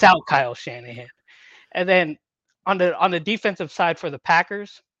without Kyle Shanahan. And then on the defensive side for the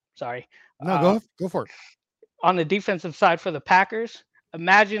Packers, go for it. On the defensive side for the Packers,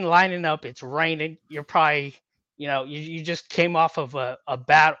 imagine lining up. It's raining. You're probably, you just came off of a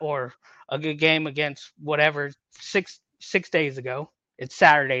bad or a good game against whatever 6 days ago. It's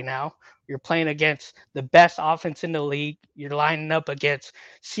Saturday now. You're playing against the best offense in the league. You're lining up against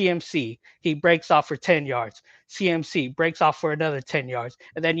CMC. He breaks off for 10 yards. CMC breaks off for another 10 yards.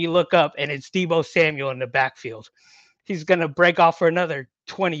 And then you look up and it's Deebo Samuel in the backfield. He's going to break off for another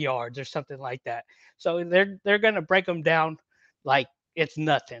 20 yards or something like that. So they're going to break them down like it's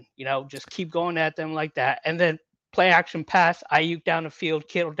nothing. Just keep going at them like that. And then play action pass, Ayuk down the field,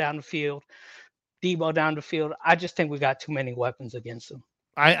 Kittle down the field, Deebo down the field. I just think we got too many weapons against them.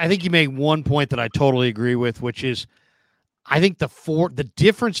 I think you made one point that I totally agree with, which is I think the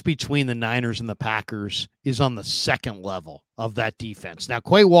difference between the Niners and the Packers is on the second level of that defense. Now,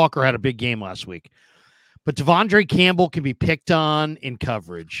 Quay Walker had a big game last week, but Devondre Campbell can be picked on in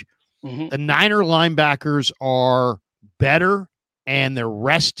coverage. Mm-hmm. The Niner linebackers are better, and they're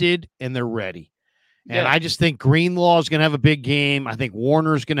rested, and they're ready. And I just think Greenlaw is going to have a big game. I think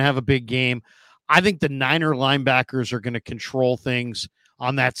Warner is going to have a big game. I think the Niner linebackers are going to control things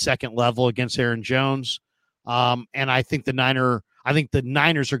on that second level against Aaron Jones. And I think the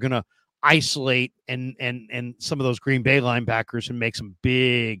Niners are going to isolate and some of those Green Bay linebackers and make some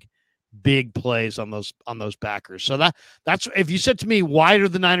big plays on those backers. So that's if you said to me, why are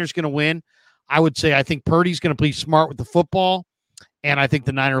the Niners going to win? I would say I think Purdy's going to be smart with the football, and I think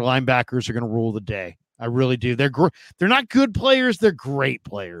the Niner linebackers are going to rule the day. I really do. They're not good players. They're great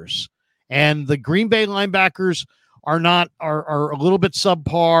players. And the Green Bay linebackers are a little bit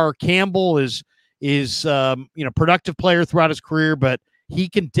subpar. Campbell is productive player throughout his career, but he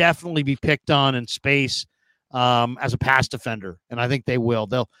can definitely be picked on in space as a pass defender. And I think they will.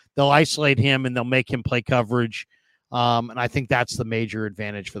 They'll isolate him and they'll make him play coverage. And I think that's the major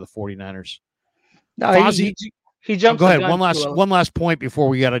advantage for the 49ers. No, Fozzie, he jumps. Go ahead. One last point before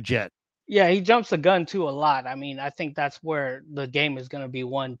we got a jet. Yeah, he jumps the gun too a lot. I mean, I think that's where the game is going to be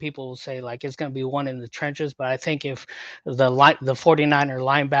won. People will say like it's going to be won in the trenches, but I think if the 49er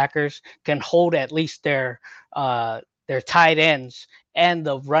linebackers can hold at least their tight ends and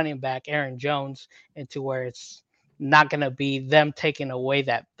the running back Aaron Jones into where it's not going to be them taking away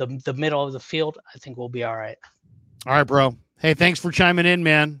that the middle of the field, I think we'll be all right. All right, bro. Hey, thanks for chiming in,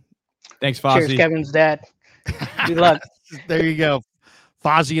 man. Thanks, Fozzie. Cheers, Kevin's dad. Good luck. There you go.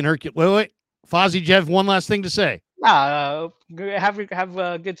 Fozzie and Hercules. Wait. Fozzie, Jeff, one last thing to say. Have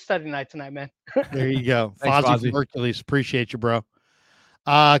a good study night tonight, man. There you go. Thanks, Fozzie and Hercules. Appreciate you, bro.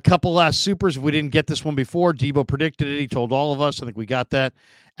 A couple last supers. If we didn't get this one before, Deebo predicted it. He told all of us. I think we got that.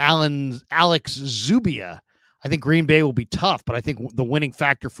 Alex Zubia. I think Green Bay will be tough, but I think the winning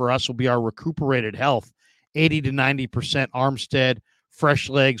factor for us will be our recuperated health. 80 to 90% Armstead, fresh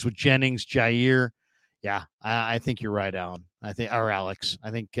legs with Jennings, Jair. Yeah, I think you're right, Alan. Alex. I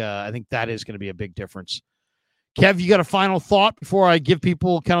think that is going to be a big difference. Kev, you got a final thought before I give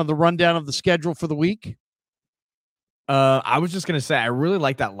people kind of the rundown of the schedule for the week? I was just going to say, I really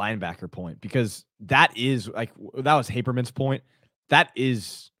like that linebacker point because that was Haberman's point. That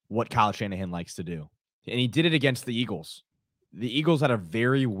is what Kyle Shanahan likes to do. And he did it against the Eagles. The Eagles had a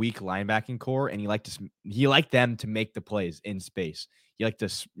very weak linebacking core, and he liked them to make the plays in space. He liked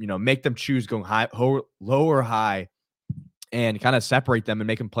to, make them choose going high, low or high, and kind of separate them and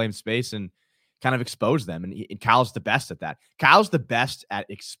make them play in space and kind of expose them. And Kyle's the best at that. Kyle's the best at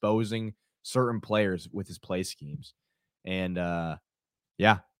exposing certain players with his play schemes. And I'm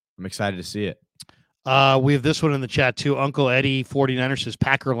excited to see it. We have this one in the chat too. Uncle Eddie 49ers says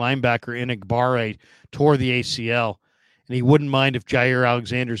Packer linebacker Enigbare tore the ACL, and he wouldn't mind if Jair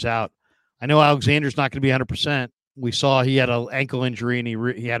Alexander's out. I know Alexander's not going to be 100%. We saw he had an ankle injury, and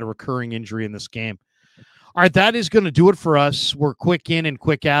he had a recurring injury in this game. All right, that is going to do it for us. We're quick in and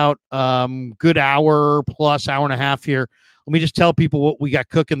quick out. Good hour plus hour and a half here. Let me just tell people what we got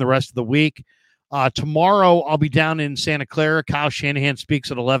cooking the rest of the week. Tomorrow, I'll be down in Santa Clara. Kyle Shanahan speaks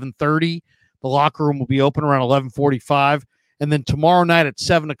at 11:30. The locker room will be open around 11:45. And then tomorrow night at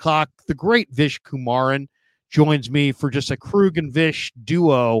 7 o'clock, the great Vish Kumaran joins me for just a Krug and Vish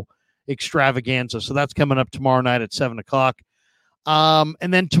duo extravaganza. So that's coming up tomorrow night at 7 o'clock.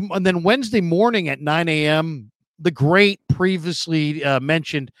 And then Wednesday morning at 9 a.m., the great previously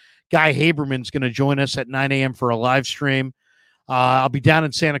mentioned Guy Haberman's going to join us at 9 a.m. for a live stream. I'll be down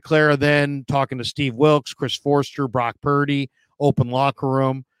in Santa Clara then talking to Steve Wilkes, Chris Forster, Brock Purdy, Open Locker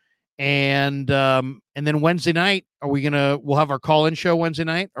Room. And then Wednesday night, we'll have our call-in show Wednesday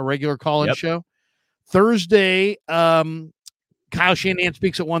night, a regular call-in show. Thursday, Kyle Shanahan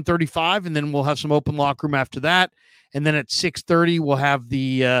speaks at 1:35, and then we'll have some Open Locker Room after that. And then at 6:30, we'll have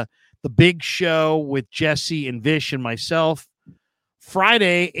the big show with Jesse and Vish and myself.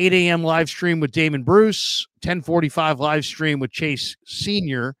 Friday, 8 a.m. live stream with Damon Bruce, 10:45 live stream with Chase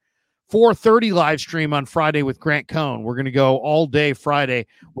Sr., 4:30 live stream on Friday with Grant Cohn. We're going to go all day Friday.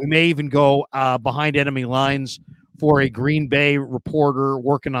 We may even go behind enemy lines for a Green Bay reporter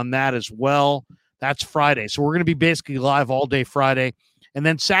working on that as well. That's Friday. So we're going to be basically live all day Friday. And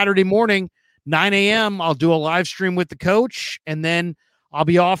then Saturday morning, 9 a.m., I'll do a live stream with the coach, and then I'll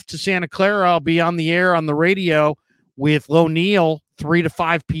be off to Santa Clara. I'll be on the air on the radio with Lo Neal, 3 to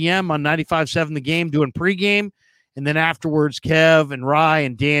 5 p.m. on 95.7 The Game doing pregame. And then afterwards, Kev and Rye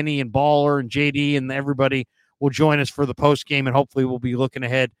and Danny and Baller and JD and everybody will join us for the postgame, and hopefully we'll be looking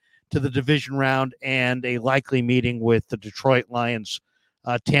ahead to the division round and a likely meeting with the Detroit Lions,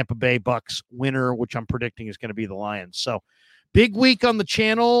 Tampa Bay Bucks winner, which I'm predicting is going to be the Lions. So big week on the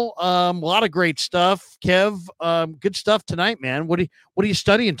channel. A lot of great stuff. Kev, good stuff tonight, man. What are you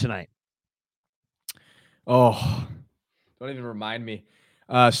studying tonight? Oh, don't even remind me.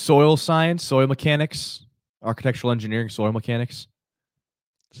 Soil science, soil mechanics, architectural engineering, soil mechanics.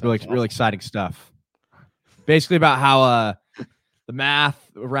 It's really exciting stuff. Basically about how the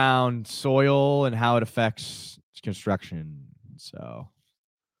math around soil and how it affects construction. So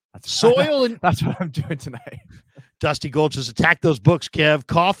that's soil and that's what I'm doing tonight. Dusty Gold says, attack those books, Kev.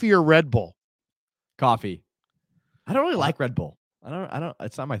 Coffee or Red Bull? Coffee. I don't really like Red Bull. I don't.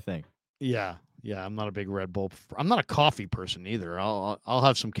 It's not my thing. Yeah. I'm not a big Red Bull. I'm not a coffee person either. I'll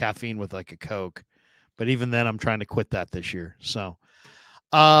have some caffeine with like a Coke, but even then, I'm trying to quit that this year. So,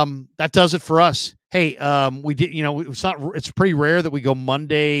 that does it for us. Hey, we did. It's pretty rare that we go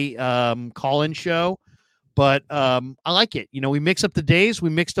Monday call-in show, but I like it. We mix up the days. We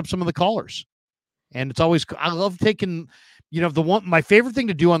mixed up some of the callers. And it's always, I love taking, my favorite thing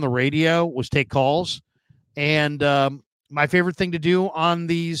to do on the radio was take calls. And my favorite thing to do on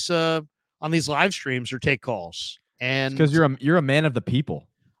these live streams are take calls. And because you're a man of the people.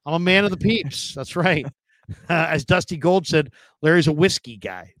 I'm a man of the peeps. That's right. As Dusty Gold said, Larry's a whiskey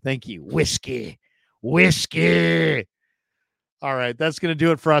guy. Thank you. Whiskey. All right, that's going to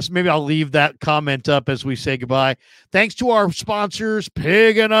do it for us. Maybe I'll leave that comment up as we say goodbye. Thanks to our sponsors,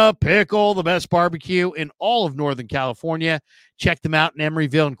 Pig and a Pickle, the best barbecue in all of Northern California. Check them out in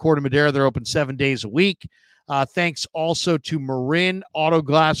Emeryville and Corte Madera. They're open 7 days a week. Thanks also to Marin Auto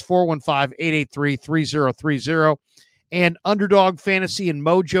Glass, 415-883-3030, and Underdog Fantasy and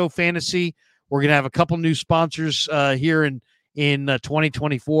Mojo Fantasy. We're going to have a couple new sponsors here in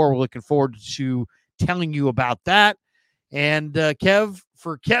 2024. We're looking forward to telling you about that. And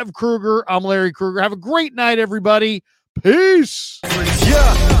for Kev Kruger, I'm Larry Kruger. Have a great night, everybody. Peace.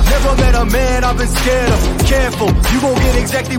 Yeah, never met a man I've been scared of. Careful, you gon' get exactly